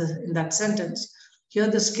sense in that sentence. Here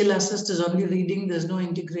the skill assist is only reading. There's no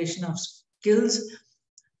integration of skills,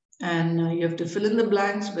 and you have to fill in the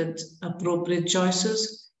blanks with appropriate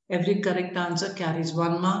choices. Every correct answer carries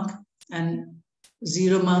 1 mark and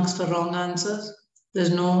 0 marks for wrong answers.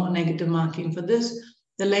 There's no negative marking for this.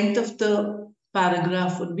 The length of the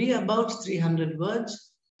paragraph would be about 300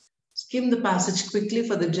 words. Skim the passage quickly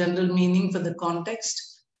for the general meaning, for the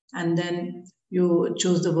context, and then you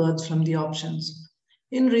choose the words from the options.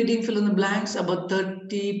 In reading fill in the blanks, about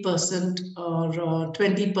 30% or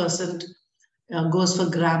 20% goes for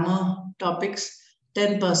grammar topics,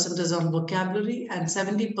 10% is on vocabulary, and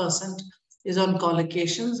 70% is on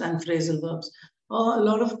collocations and phrasal verbs. A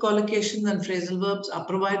lot of collocations and phrasal verbs are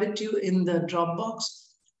provided to you in the Dropbox.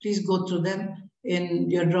 Please go through them. In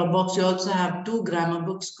your Dropbox, you also have 2 grammar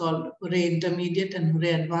books called Hurray Intermediate and Hurray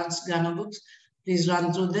Advanced Grammar Books. Please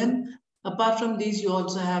run through them. Apart from these, you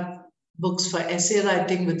also have books for essay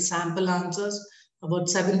writing with sample answers, about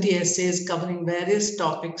 70 essays covering various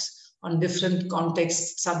topics on different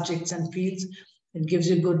contexts, subjects, and fields. It gives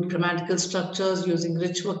you good grammatical structures using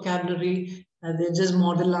rich vocabulary. They're just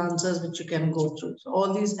model answers which you can go through. So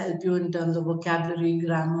all these help you in terms of vocabulary,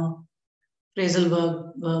 grammar, phrasal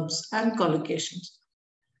verbs, and collocations.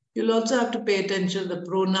 You'll also have to pay attention to the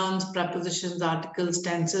pronouns, prepositions, articles,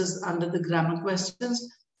 tenses under the grammar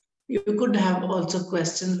questions. You could have also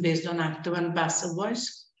questions based on active and passive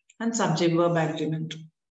voice and subject-verb agreement.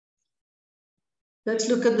 Let's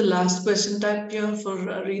look at the last question type here for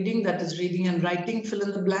reading, that is reading and writing. Fill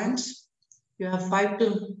in the blanks. You have 5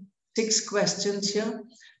 to 6 questions here,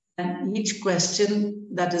 and each question,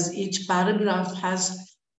 that is each paragraph,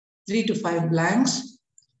 has 3 to 5 blanks,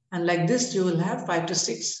 and like this you will have 5 to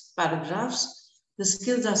 6 paragraphs. The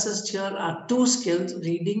skills assessed here are 2 skills,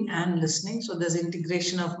 reading and listening, so there's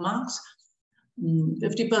integration of marks.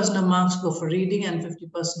 50% of marks go for reading and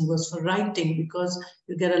 50% goes for writing, because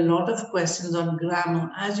you get a lot of questions on grammar.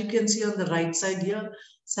 As you can see on the right side here,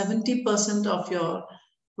 70% of your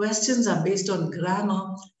questions are based on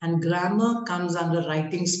grammar, and grammar comes under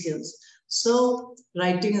writing skills. So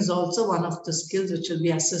writing is also one of the skills which will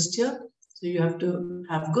be assessed here. So you have to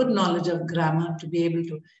have good knowledge of grammar to be able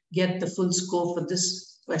to get the full score for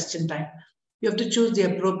this question type. You have to choose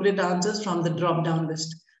the appropriate answers from the drop-down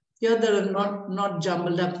list. Here there are not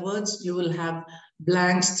jumbled up words. You will have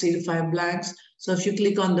blanks, 3 to 5 blanks. So if you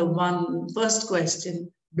click on the first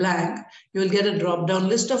question, blank, you will get a drop-down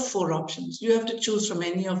list of 4 options. You have to choose from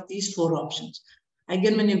any of these 4 options.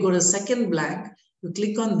 Again, when you go to second blank, you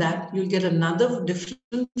click on that, you'll get another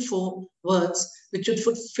different 4 words which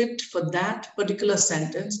would fit for that particular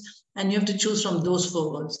sentence, and you have to choose from those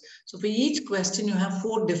 4 words. So for each question, you have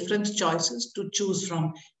 4 different choices to choose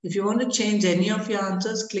from. If you want to change any of your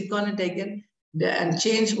answers, click on it again and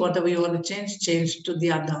change whatever you want to change to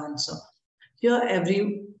the other answer. Here,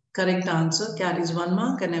 every correct answer carries 1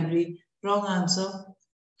 mark and every wrong answer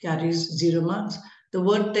carries 0 marks. The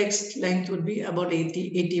word text length would be about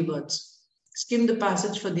 80 words. Skim the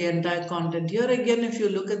passage for the entire content. Here again, if you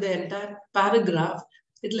look at the entire paragraph,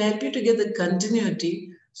 it will help you to get the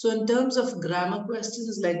continuity. So in terms of grammar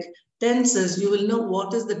questions like tenses, you will know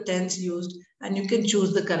what is the tense used and you can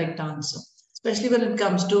choose the correct answer. Especially when it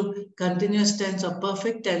comes to continuous tense or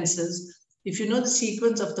perfect tenses, if you know the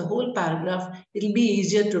sequence of the whole paragraph, it will be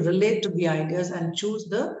easier to relate to the ideas and choose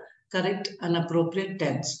the correct and appropriate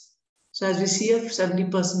tense. So as we see here,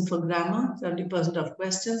 70% for grammar, 70% of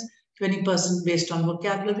questions, 20% based on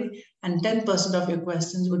vocabulary, and 10% of your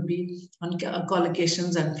questions would be on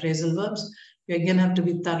collocations and phrasal verbs. You again have to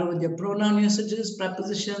be thorough with your pronoun usages,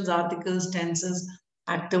 prepositions, articles, tenses,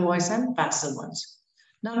 active voice, and passive voice.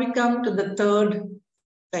 Now we come to the third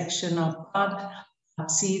section of part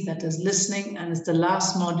C, that is listening, and it's the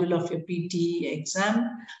last module of your PTE exam.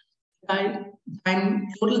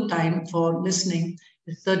 Total time for listening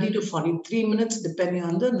is 30 to 43 minutes, depending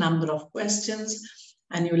on the number of questions.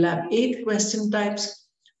 And you will have 8 question types.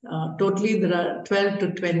 Totally, there are 12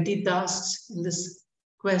 to 20 tasks in this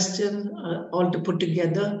question, all to put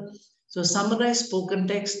together. So summarized spoken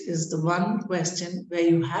text is the one question where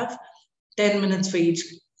you have 10 minutes for each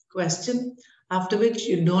question, after which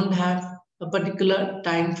you don't have a particular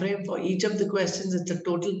time frame for each of the questions. It's a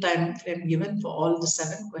total time frame given for all the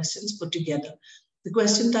 7 questions put together. The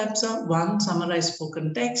question types are 1, summarize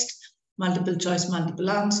spoken text, multiple choice, multiple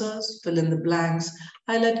answers, fill in the blanks,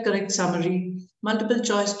 highlight correct summary, multiple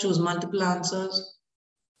choice, choose multiple answers,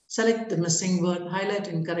 select the missing word, highlight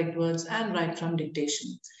incorrect words, and write from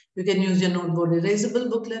dictation. You can use your noteboard erasable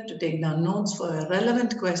booklet to take down notes for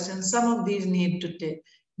relevant questions. Some of these need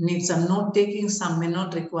some note taking, some may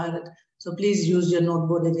not require it. So please use your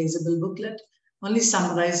noteboard erasable booklet. Only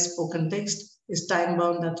summarize spoken text is time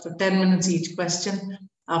bound. That's for 10 minutes each question,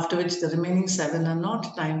 after which the remaining 7 are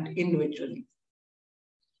not timed individually.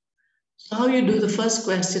 So how you do the first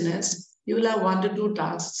question is, you will have 1 to 2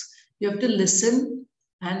 tasks. You have to listen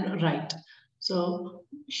and write. So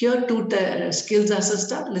here 2 skills as a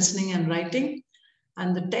start, listening and writing.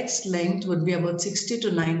 And the text length would be about 60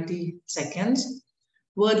 to 90 seconds.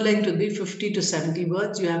 Word length would be 50 to 70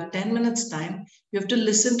 words. You have 10 minutes time. You have to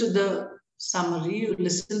listen to the summary, you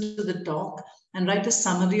listen to the talk and write a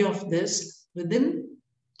summary of this within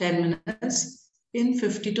 10 minutes in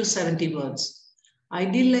 50 to 70 words.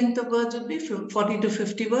 Ideal length of words would be 40 to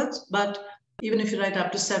 50 words, but even if you write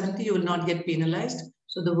up to 70, you will not get penalized.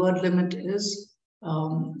 So the word limit is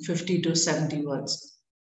 50 to 70 words.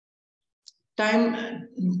 Time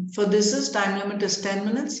for this is, time limit is 10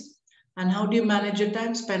 minutes. And how do you manage your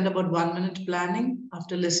time? Spend about 1 minute planning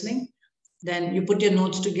after listening. Then you put your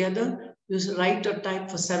notes together. You write or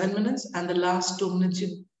type for 7 minutes. And the last 2 minutes,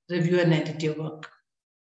 you review and edit your work.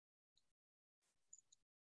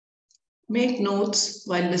 Make notes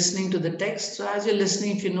while listening to the text. So as you're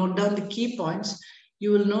listening, if you note down the key points,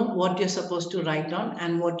 you will know what you're supposed to write on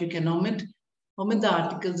and what you can omit. Omit the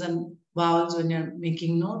articles and vowels when you're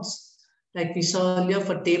making notes. Like we saw earlier,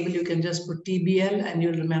 for table, you can just put TBL and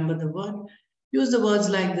you'll remember the word. Use the words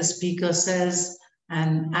like the speaker says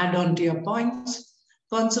and add on to your points.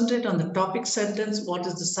 Concentrate on the topic sentence. What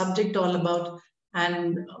is the subject all about?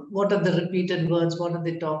 And what are the repeated words? What are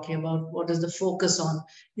they talking about? What is the focus on?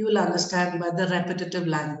 You will understand by the repetitive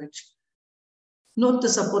language. Note the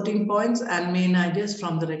supporting points and main ideas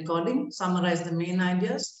from the recording. Summarize the main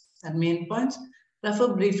ideas and main points.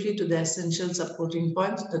 Refer briefly to the essential supporting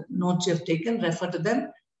points, the notes you have taken, refer to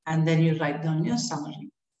them, and then you write down your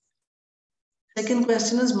summary. Second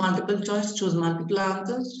question is multiple choice, choose multiple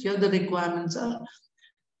answers. Here the requirements are,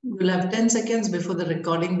 you will have 10 seconds before the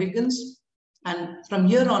recording begins. And from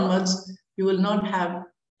here onwards, you will not have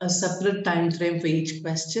a separate time frame for each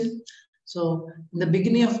question. So in the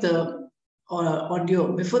beginning of the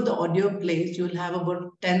audio, before the audio plays, you will have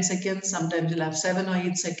about 10 seconds. Sometimes you'll have 7 or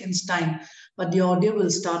 8 seconds time. But the audio will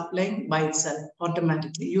start playing by itself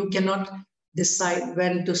automatically. You cannot decide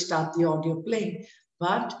when to start the audio playing,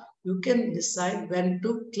 but you can decide when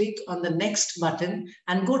to click on the next button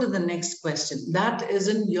and go to the next question. That is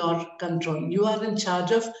in your control. You are in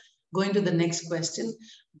charge of going to the next question,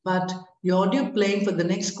 but the audio playing for the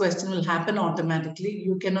next question will happen automatically.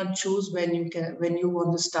 You cannot choose when you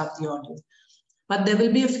want to start the audio. But there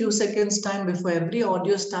will be a few seconds time before every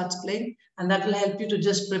audio starts playing, and that will help you to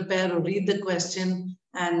just prepare or read the question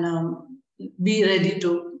and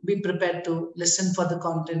be prepared to listen for the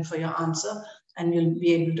content for your answer, and you'll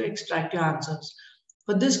be able to extract your answers.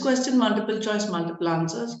 For this question, multiple choice, multiple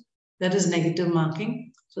answers, there is negative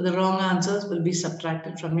marking. So the wrong answers will be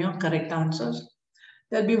subtracted from your correct answers.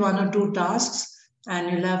 There'll be 1 or 2 tasks,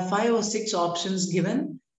 and you'll have 5 or 6 options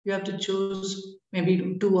given. You have to choose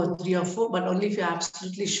maybe 2 or 3 or 4, but only if you're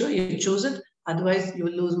absolutely sure you choose it. Otherwise, you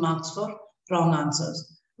will lose marks for wrong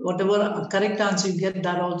answers. Whatever correct answer you get,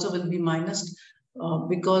 that also will be minused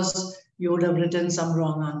because you would have written some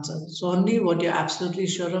wrong answers. So only what you're absolutely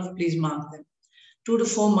sure of, please mark them. 2 to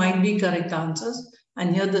 4 might be correct answers.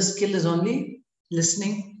 And here the skill is only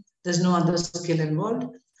listening. There's no other skill involved.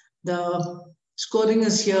 The scoring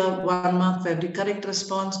is here 1 mark for every correct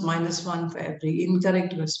response, -1 for every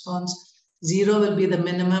incorrect response. 0 will be the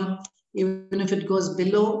minimum. Even if it goes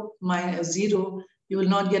below -0, you will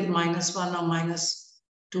not get -1 or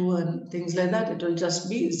 -2 and things like that. It will just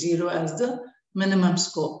be 0 as the minimum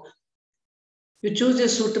score. You choose your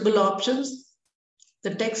suitable options.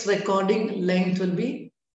 The text recording length will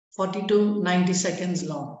be 40 to 90 seconds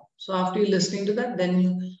long. So after you're listening to that,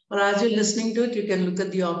 as you're listening to it, you can look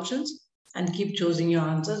at the options and keep choosing your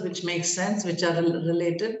answers, which makes sense, which are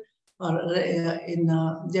related or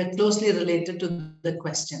they're closely related to the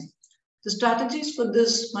question. The strategies for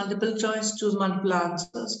this multiple choice, choose multiple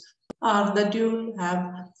answers are that you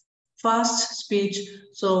have fast speech,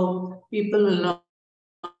 so people will not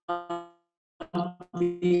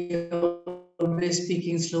be always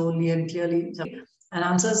speaking slowly and clearly, and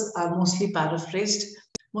answers are mostly paraphrased.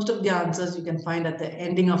 Most of the answers you can find at the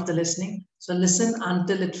ending of the listening. So listen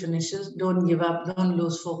until it finishes. Don't give up, don't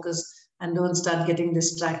lose focus, and don't start getting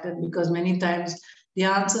distracted, because many times the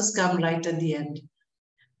answers come right at the end.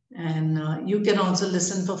 And you can also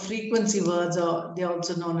listen for frequency words, or they're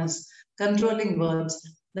also known as controlling words,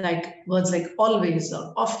 like words like always,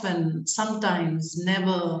 or often, sometimes,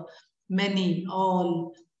 never, many,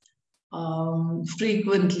 all,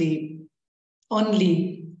 frequently,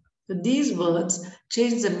 only. So these words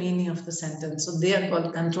change the meaning of the sentence. So they are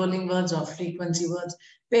called controlling words or frequency words.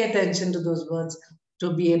 Pay attention to those words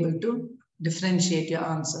to be able to differentiate your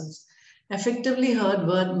answers. Effectively heard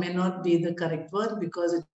word may not be the correct word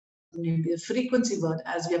because it may be a frequency word,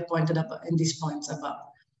 as we have pointed up in these points above.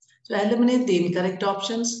 So eliminate the incorrect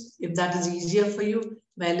options. If that is easier for you,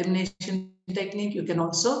 by elimination technique, you can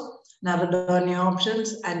also narrow down your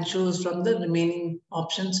options and choose from the remaining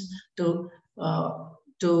options to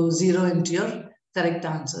zero into your correct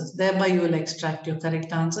answers. Thereby, you will extract your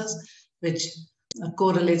correct answers, which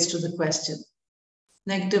correlates to the question.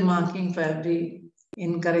 Negative marking for every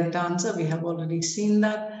incorrect answer. We have already seen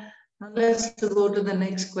that. Now let's go to the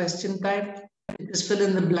next question type. It is fill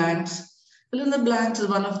in the blanks. Fill in the blanks is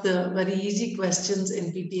one of the very easy questions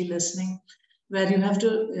in PTE listening, where you have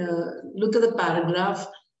to look at the paragraph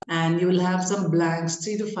and you will have some blanks,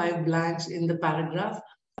 3 to 5 blanks in the paragraph.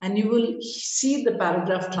 And you will see the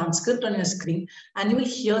paragraph transcript on your screen, and you will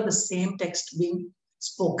hear the same text being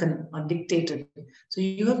spoken or dictated. So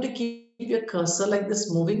you have to keep your cursor like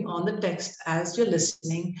this, moving on the text as you're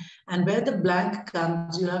listening. And where the blank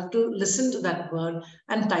comes, you have to listen to that word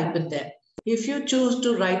and type it there. If you choose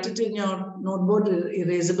to write it in your notebook,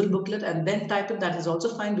 erasable booklet, and then type it, that is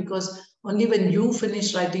also fine, because only when you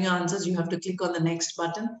finish writing your answers, you have to click on the next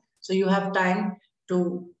button. So you have time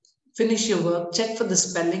to finish your work, check for the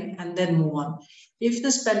spelling, and then move on. If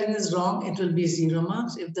the spelling is wrong, it will be 0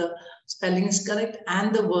 marks. If the spelling is correct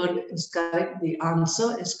and the word is correct, the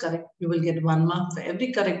answer is correct, you will get 1 mark for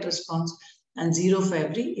every correct response and 0 for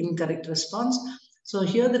every incorrect response. So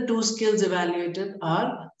here the 2 skills evaluated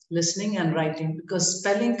are listening and writing, because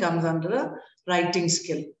spelling comes under a writing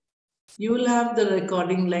skill. You will have the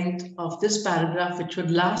recording length of this paragraph, which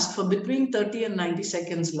would last for between 30 and 90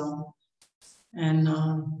 seconds long. And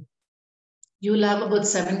you will have about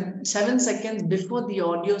 7 seconds before the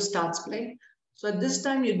audio starts playing. So at this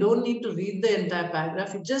time, you don't need to read the entire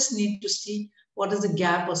paragraph. You just need to see what is the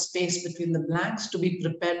gap or space between the blanks to be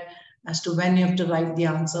prepared as to when you have to write the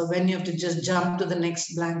answer, when you have to just jump to the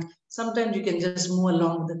next blank. Sometimes you can just move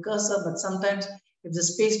along with the cursor, but sometimes if the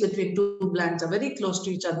space between 2 blanks are very close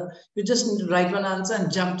to each other, you just need to write one answer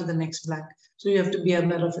and jump to the next blank. So you have to be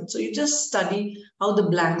aware of it. So you just study how the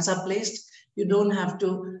blanks are placed. You don't have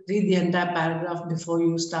to read the entire paragraph before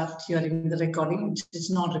you start hearing the recording, which is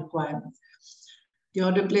not required. The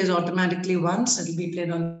audio plays automatically once. It will be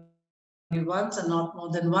played only once and not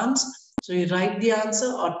more than once. So you write the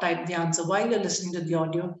answer or type the answer while you're listening to the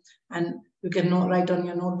audio, and you can write on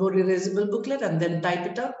your notebook erasable booklet and then type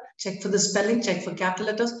it up. Check for the spelling, check for capital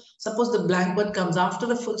letters. Suppose the blank word comes after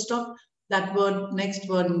the full stop, that word, next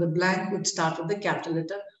word in the blank would start with the capital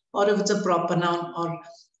letter. Or if it's a proper noun, or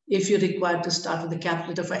if you're required to start with the capital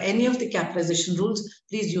letter for any of the capitalization rules,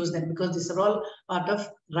 please use them, because these are all part of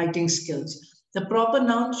writing skills. The proper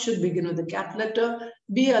noun should begin with the capital letter.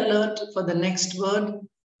 Be alert for the next word.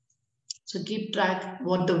 So keep track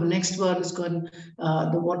what the next word is going,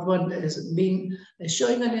 what word is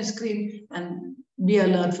showing on your screen, and be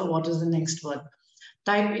alert for what is the next word.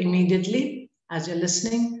 Type immediately as you're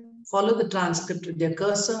listening. Follow the transcript with your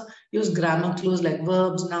cursor. Use grammar clues like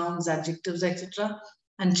verbs, nouns, adjectives, etc.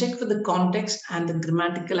 And check for the context and the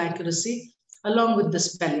grammatical accuracy along with the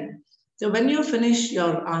spelling. So when you finish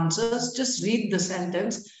your answers, just read the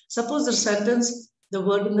sentence. Suppose the sentence, the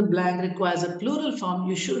word in the blank requires a plural form,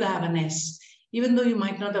 you should have an S. Even though you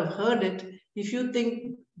might not have heard it, if you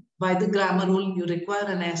think by the grammar rule you require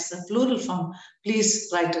an S, a plural form, please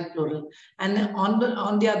write it plural. And on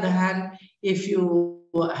the other hand, if you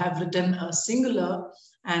have written a singular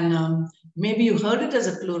and maybe you heard it as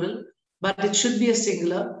a plural, but it should be a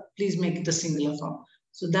singular, please make it a singular form.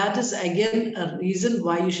 So that is again a reason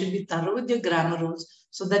why you should be thorough with your grammar rules,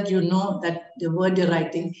 so that you know that the word you're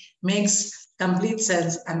writing makes complete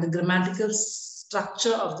sense and the grammatical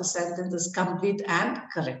structure of the sentence is complete and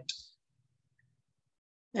correct.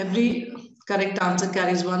 Every correct answer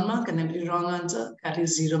carries 1 mark and every wrong answer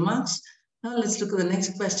carries 0 marks. Now let's look at the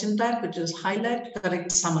next question type, which is highlight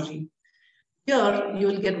correct summary. Here you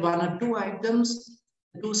will get 1 or 2 items.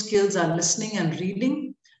 The 2 skills are listening and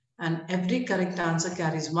reading, and every correct answer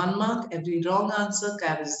carries 1 mark. Every wrong answer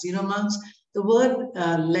carries 0 marks. The word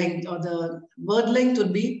length or the word length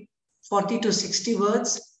would be 40 to 60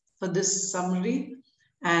 words for this summary,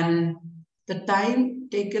 and the time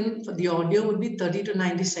taken for the audio would be 30 to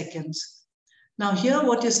 90 seconds. Now here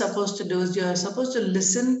what you're supposed to do is you're supposed to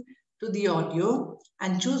listen to the audio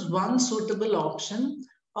and choose one suitable option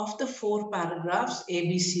of the 4 paragraphs A,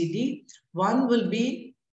 B, C, D. One will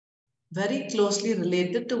be very closely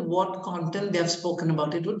related to what content they have spoken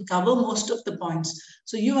about. It would cover most of the points.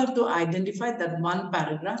 So you have to identify that one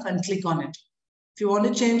paragraph and click on it. If you want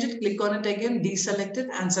to change it, click on it again, deselect it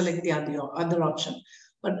and select the other option.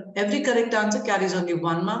 But every correct answer carries only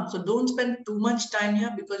 1 mark. So don't spend too much time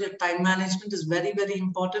here because your time management is very, very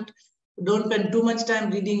important. Don't spend too much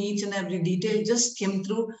time reading each and every detail. Just skim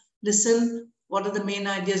through, listen. What are the main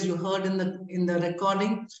ideas you heard in the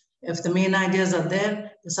recording? If the main ideas are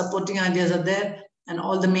there, the supporting ideas are there, and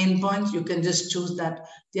all the main points, you can just choose that.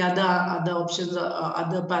 The other options,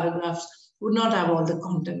 other paragraphs would not have all the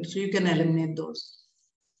content, so you can eliminate those.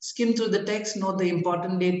 Skim through the text, know the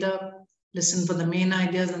important data, listen for the main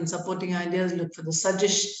ideas and supporting ideas, look for the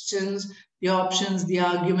suggestions, the options, the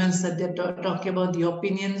arguments that they're talking about, the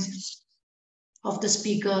opinions of the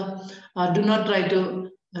speaker. Do not try to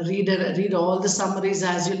read all the summaries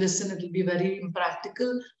as you listen. It will be very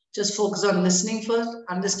impractical. Just focus on listening first,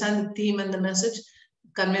 understand the theme and the message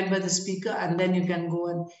conveyed by the speaker, and then you can go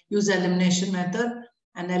and use the elimination method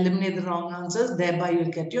and eliminate the wrong answers. Thereby,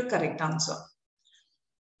 you'll get your correct answer.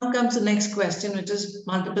 Now comes the next question, which is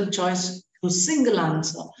multiple choice to single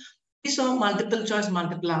answer. We saw multiple choice,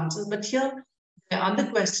 multiple answers, but here the other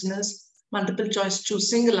question is multiple choice to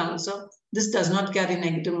single answer. This does not carry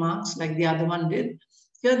negative marks like the other one did.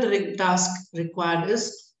 Here the task required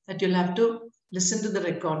is that you'll have to listen to the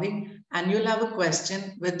recording and you'll have a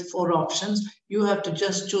question with 4 options. You have to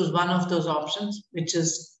just choose one of those options, which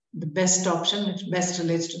is the best option, which best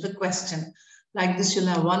relates to the question. Like this, you'll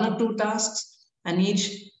have 1 or 2 tasks, and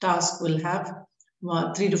each task will have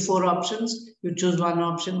 3 to 4 options. You choose one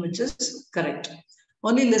option which is correct.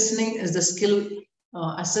 Only listening is the skill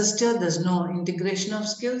assessed here. There's no integration of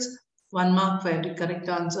skills. 1 mark for every correct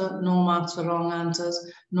answer, no marks for wrong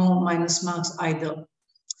answers, no minus marks either.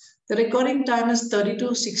 The recording time is 30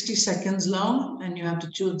 to 60 seconds long, and you have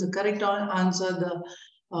to choose the correct answer.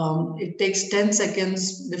 It takes 10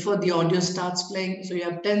 seconds before the audio starts playing. So you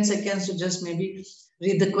have 10 seconds to just maybe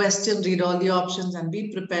read the question, read all the options, and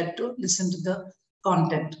be prepared to listen to the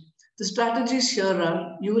content. The strategies here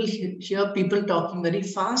are, you will hear people talking very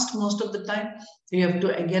fast most of the time. So you have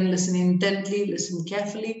to, again, listen intently, listen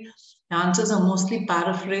carefully. The answers are mostly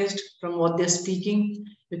paraphrased from what they're speaking.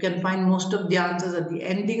 You can find most of the answers at the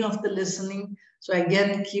ending of the listening. So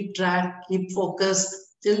again, keep track, keep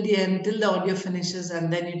focus till the end, till the audio finishes,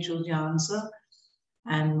 and then you choose your answer.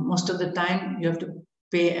 And most of the time, you have to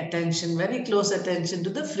pay attention, very close attention to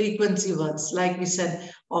the frequency words. Like we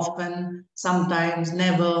said, often, sometimes,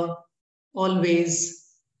 never,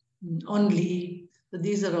 always, only. So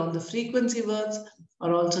these are all the frequency words,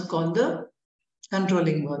 are also called the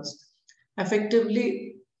controlling words.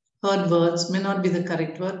 Effectively heard words may not be the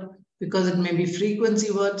correct word because it may be frequency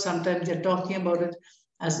word. Sometimes they're talking about it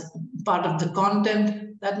as part of the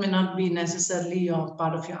content. That may not be necessarily your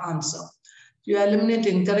part of your answer. You eliminate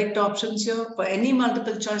incorrect options here. For any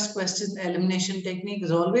multiple choice question, elimination technique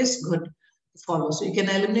is always good to follow. So you can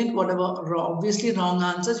eliminate whatever obviously wrong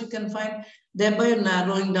answers you can find. Thereby you're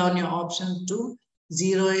narrowing down your options to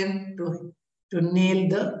zero in to nail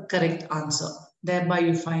the correct answer. Thereby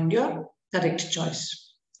you find your correct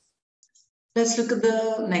choice. Let's look at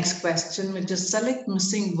the next question, which is select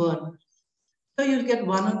missing word. So you'll get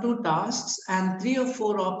 1 or 2 tasks and 3 or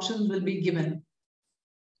 4 options will be given.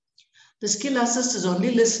 The skill assessed is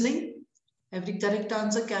only listening. Every correct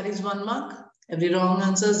answer carries 1 mark. Every wrong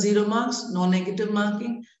answer, 0 marks. No negative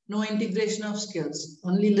marking. No integration of skills.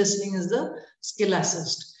 Only listening is the skill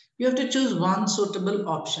assessed. You have to choose one suitable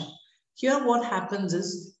option. Here what happens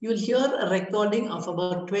is you'll hear a recording of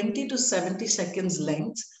about 20 to 70 seconds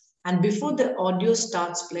length. And before the audio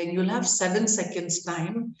starts playing, you'll have 7 seconds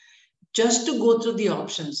time just to go through the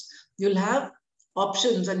options. You'll have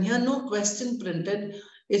options and here no question printed.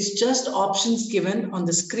 It's just options given on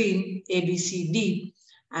the screen, A, B, C, D.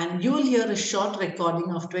 And you will hear a short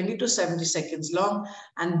recording of 20 to 70 seconds long.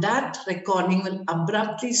 And that recording will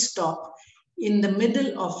abruptly stop in the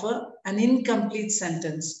middle of an incomplete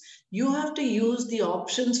sentence. You have to use the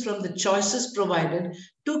options from the choices provided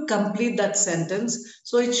to complete that sentence.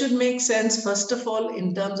 So it should make sense, first of all,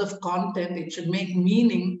 in terms of content, it should make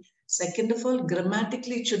meaning. Second of all,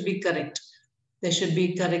 grammatically, it should be correct. There should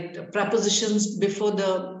be correct prepositions before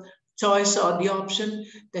the choice or the option.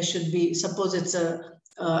 There should be, suppose it's a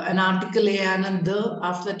an article a and the.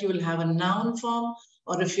 After that, you will have a noun form.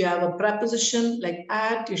 Or if you have a preposition like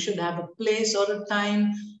at, you should have a place or a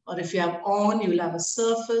time. Or if you have on, you will have a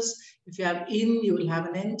surface. If you have in, you will have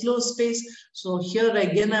an enclosed space. So here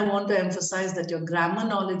again, I want to emphasize that your grammar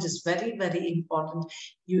knowledge is very, very important.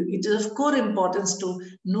 It is of core importance to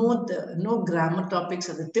know grammar topics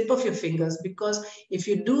at the tip of your fingers, because if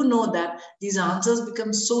you do know that, these answers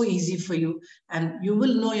become so easy for you, and you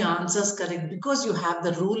will know your answers correct because you have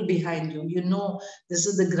the rule behind you. You know this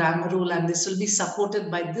is the grammar rule and this will be supported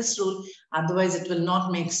by this rule. Otherwise, it will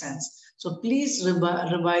not make sense. So please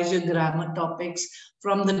revise your grammar topics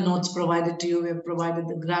from the notes provided to you. We have provided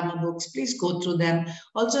the grammar books. Please go through them.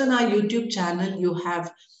 Also in our YouTube channel, you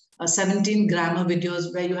have 17 grammar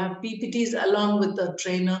videos where you have PPTs along with the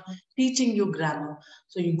trainer teaching you grammar.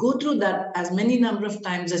 So you go through that as many number of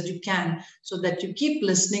times as you can so that you keep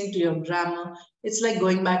listening to your grammar. It's like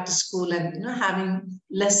going back to school and having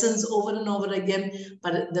lessons over and over again.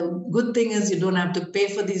 But the good thing is you don't have to pay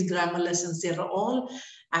for these grammar lessons. They are all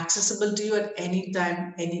accessible to you at any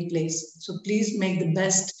time, any place. So please make the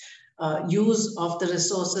best use of the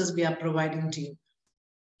resources we are providing to you.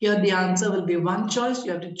 Here the answer will be one choice.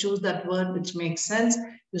 You have to choose that word which makes sense.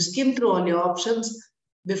 You skim through all your options.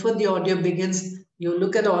 Before the audio begins, you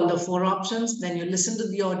look at all the 4 options, then you listen to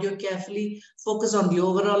the audio carefully, focus on the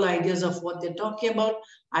overall ideas of what they're talking about,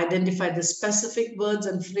 identify the specific words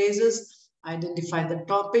and phrases, identify the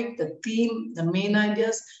topic, the theme, the main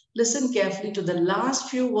ideas, listen carefully to the last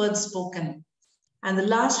few words spoken. And the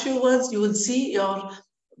last few words, you will see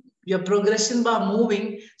your progression bar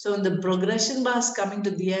moving. So when the progression bar is coming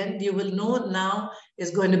to the end, you will know now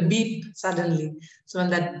it's going to beep suddenly. So when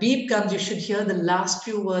that beep comes, you should hear the last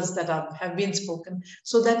few words that have been spoken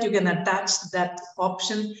so that you can attach that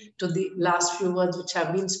option to the last few words which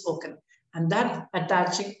have been spoken. And that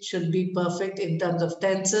attaching should be perfect in terms of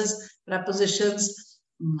tenses, prepositions,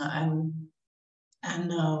 and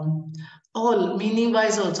all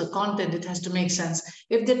meaning-wise also, content, it has to make sense.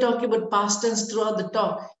 If they're talking about past tense throughout the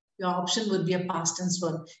talk, your option would be a past tense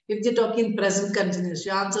word. If they're talking present continuous,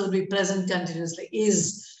 your answer would be present continuous, like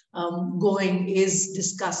is, going, is,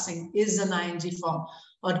 discussing, is an ing form.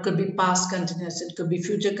 Or it could be past continuous, it could be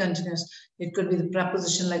future continuous, it could be the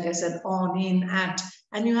preposition, like I said, on, in, at,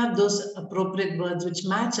 and you have those appropriate words which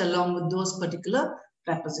match along with those particular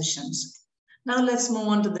prepositions. Now let's move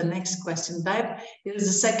on to the next question type. It is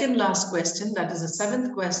the second last question, that is the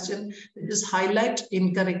 7th question, which is highlight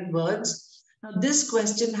incorrect words. Now this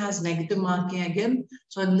question has negative marking again.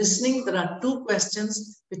 So in listening, there are 2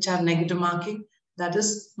 questions which have negative marking, that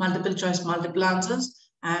is multiple choice, multiple answers,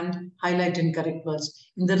 and highlight incorrect words.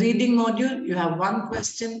 In the reading module, you have 1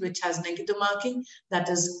 question which has negative marking, that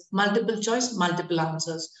is multiple choice, multiple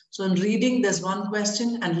answers. So in reading, there's 1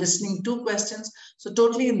 question, and listening 2 questions. So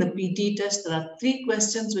totally in the PTE test, there are 3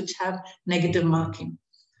 questions which have negative marking.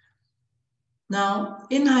 Now,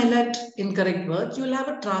 in highlight incorrect words, you will have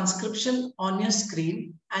a transcription on your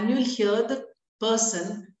screen, and you will hear the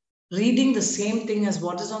person reading the same thing as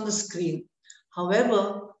what is on the screen.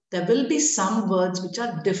 However, there will be some words which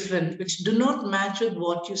are different, which do not match with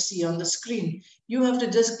what you see on the screen. You have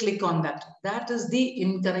to just click on that. That is the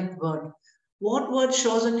incorrect word. What word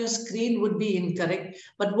shows on your screen would be incorrect,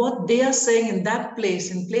 but what they are saying in that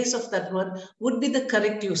place, in place of that word, would be the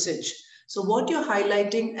correct usage. So what you're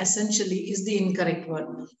highlighting essentially is the incorrect word.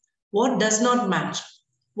 What does not match?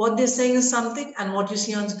 What they're saying is something and what you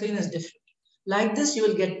see on screen is different. Like this, you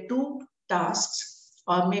will get 2 tasks,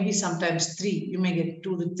 or maybe sometimes 3. You may get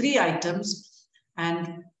 2 to 3 items,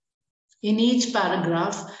 and in each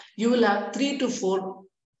paragraph, you will have 3 to 4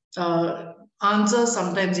 answers,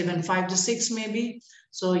 sometimes even 5 to 6 maybe.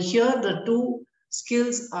 So here the 2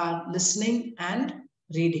 skills are listening and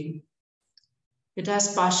reading. It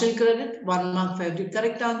has partial credit, 1 mark for every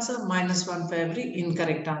correct answer, -1 for every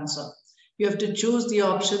incorrect answer. You have to choose the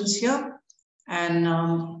options here, and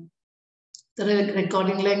the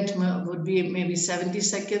recording length would be maybe 70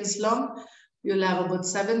 seconds long. You'll have about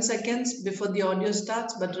 7 seconds before the audio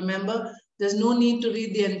starts, but remember, there's no need to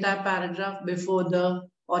read the entire paragraph before the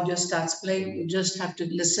audio starts playing. You just have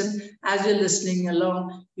to listen. As you're listening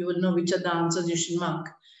along, you will know which are the answers you should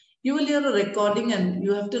mark. You will hear a recording and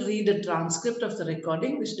you have to read a transcript of the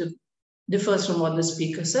recording, which differs from what the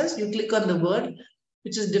speaker says. You click on the word,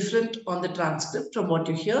 which is different on the transcript from what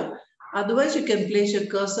you hear. Otherwise, you can place your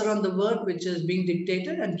cursor on the word which is being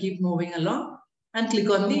dictated and keep moving along and click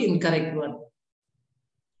on the incorrect word.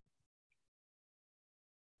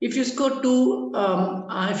 If you score 2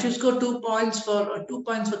 points for 2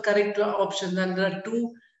 points for correct option, then there are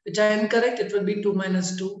 2 which are incorrect. It will be 2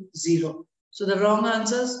 - 2, 0. So the wrong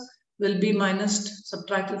answers will be minus,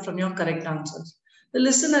 subtracted from your correct answers. So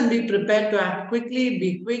listen and be prepared to act quickly,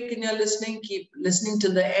 be quick in your listening, keep listening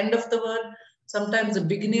till the end of the word. Sometimes the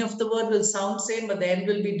beginning of the word will sound same, but the end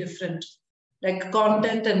will be different, like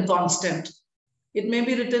content and constant. It may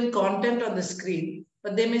be written content on the screen,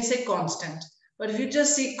 but they may say constant. But if you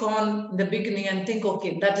just see con in the beginning and think,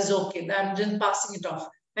 okay, that is okay, I'm just passing it off,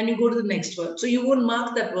 and you go to the next word. So you won't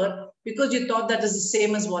mark that word because you thought that is the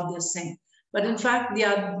same as what they're saying. But in fact,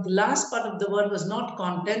 the last part of the word was not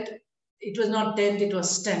content, it was not tent, it was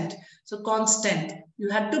stent. So constant, you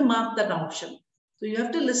had to mark that option. So you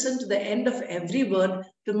have to listen to the end of every word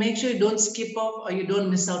to make sure you don't skip off or you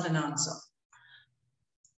don't miss out an answer.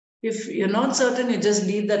 If you're not certain, you just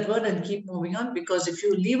leave that word and keep moving on, because if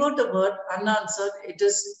you leave out a word unanswered,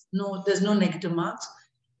 there's no negative marks.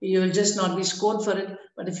 You will just not be scored for it.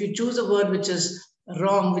 But if you choose a word which is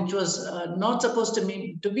wrong, which was not supposed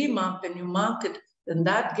to be marked, and you mark it, then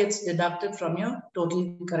that gets deducted from your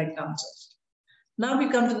total correct answers. Now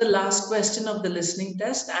we come to the last question of the listening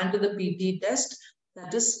test and to the PTE test,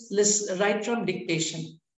 that is write from dictation.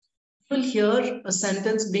 You will hear a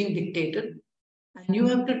sentence being dictated, and you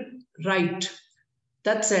have to write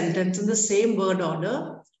that sentence in the same word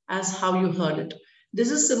order as how you heard it. This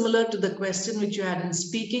is similar to the question which you had in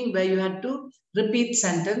speaking, where you had to repeat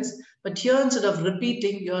sentence, but here instead of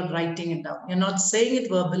repeating, you're writing it down. You're not saying it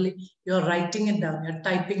verbally, you're writing it down, you're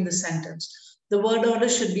typing the sentence. The word order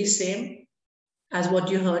should be same as what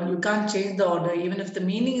you heard. You can't change the order, even if the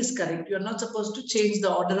meaning is correct. You're not supposed to change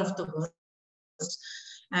the order of the words.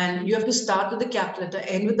 And you have to start with the capital letter,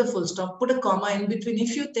 end with the full stop, put a comma in between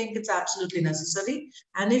if you think it's absolutely necessary.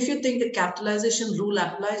 And if you think the capitalization rule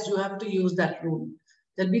applies, you have to use that rule.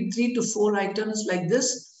 There'll be 3 to 4 items like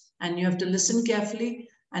this, and you have to listen carefully.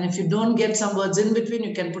 And if you don't get some words in between,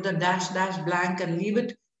 you can put a dash, blank and leave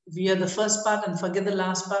it. If you hear the first part and forget the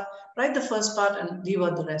last part, write the first part and leave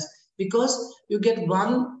out the rest. Because you get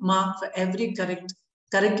 1 mark for every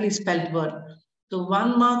correctly spelled word. So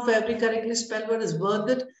 1 mark for every correctly spelled word is worth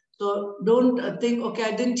it. So don't think, okay,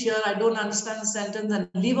 I didn't hear, I don't understand the sentence, and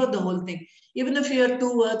leave out the whole thing. Even if you hear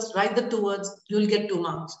 2 words, write the 2 words, you'll get 2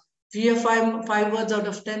 marks. If you hear 5 words out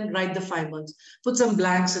of 10, write the 5 words. Put some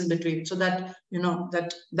blanks in between so that,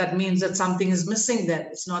 that means that something is missing there.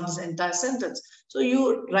 It's not this entire sentence. So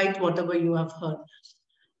you write whatever you have heard.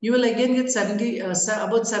 You will again get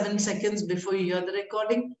about 7 seconds before you hear the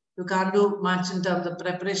recording. You can't do much in terms of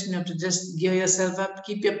preparation. You have to just gear yourself up.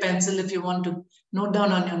 Keep your pencil if you want to note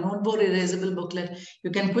down on your notebook, erasable booklet.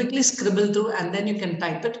 You can quickly scribble through and then you can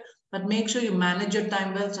type it. But make sure you manage your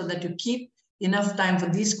time well so that you keep enough time for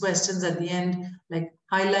these questions at the end, like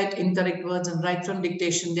highlight incorrect words and write from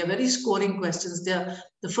dictation. They're very scoring questions. They're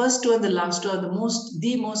the first 2 and the last 2 are the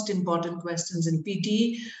most important questions in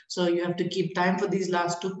PTE. So you have to keep time for these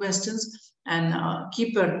last 2 questions and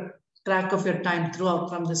keep a track of your time throughout,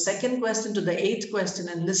 from the 2nd question to the 8th question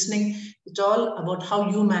and listening. It's all about how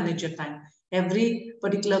you manage your time. Every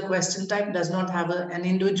particular question type does not have an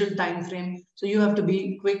individual time frame. So you have to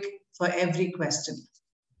be quick for every question.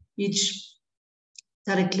 Each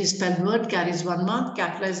correctly spelled word carries 1 mark.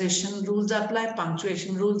 Capitalization rules apply.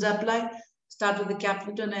 Punctuation rules apply. Start with the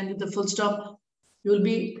capital and end with the full stop. You will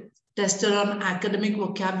be tested on academic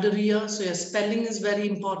vocabulary here. So your spelling is very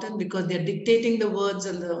important because they're dictating the words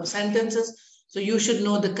and the sentences. So you should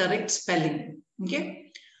know the correct spelling.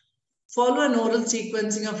 Okay. Follow an oral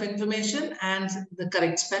sequencing of information and the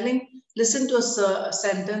correct spelling. Listen to a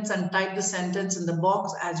sentence and type the sentence in the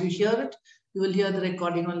box as you hear it. You will hear the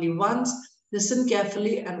recording only once. Listen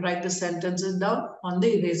carefully and write the sentences down on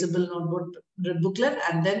the erasable notebook booklet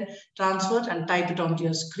and then transfer and type it onto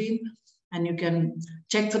your screen. And you can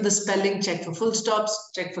check for the spelling, check for full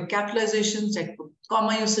stops, check for capitalization, check for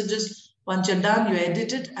comma usages. Once you're done, you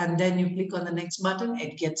edit it and then you click on the next button,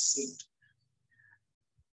 it gets saved.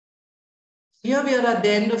 Here we are at the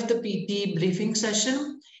end of the PTE briefing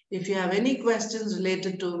session. If you have any questions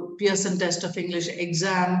related to Pearson Test of English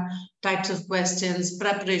exam, types of questions,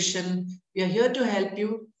 preparation, we are here to help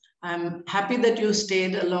you. I'm happy that you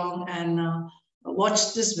stayed along and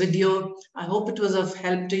watched this video. I hope it was of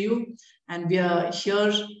help to you. And we are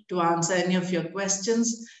here to answer any of your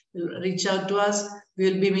questions. Reach out to us. We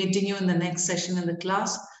will be meeting you in the next session in the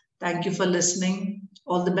class. Thank you for listening.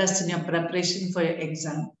 All the best in your preparation for your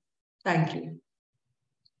exam. Thank you.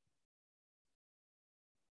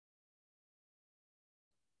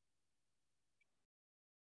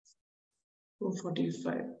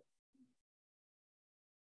 4:45.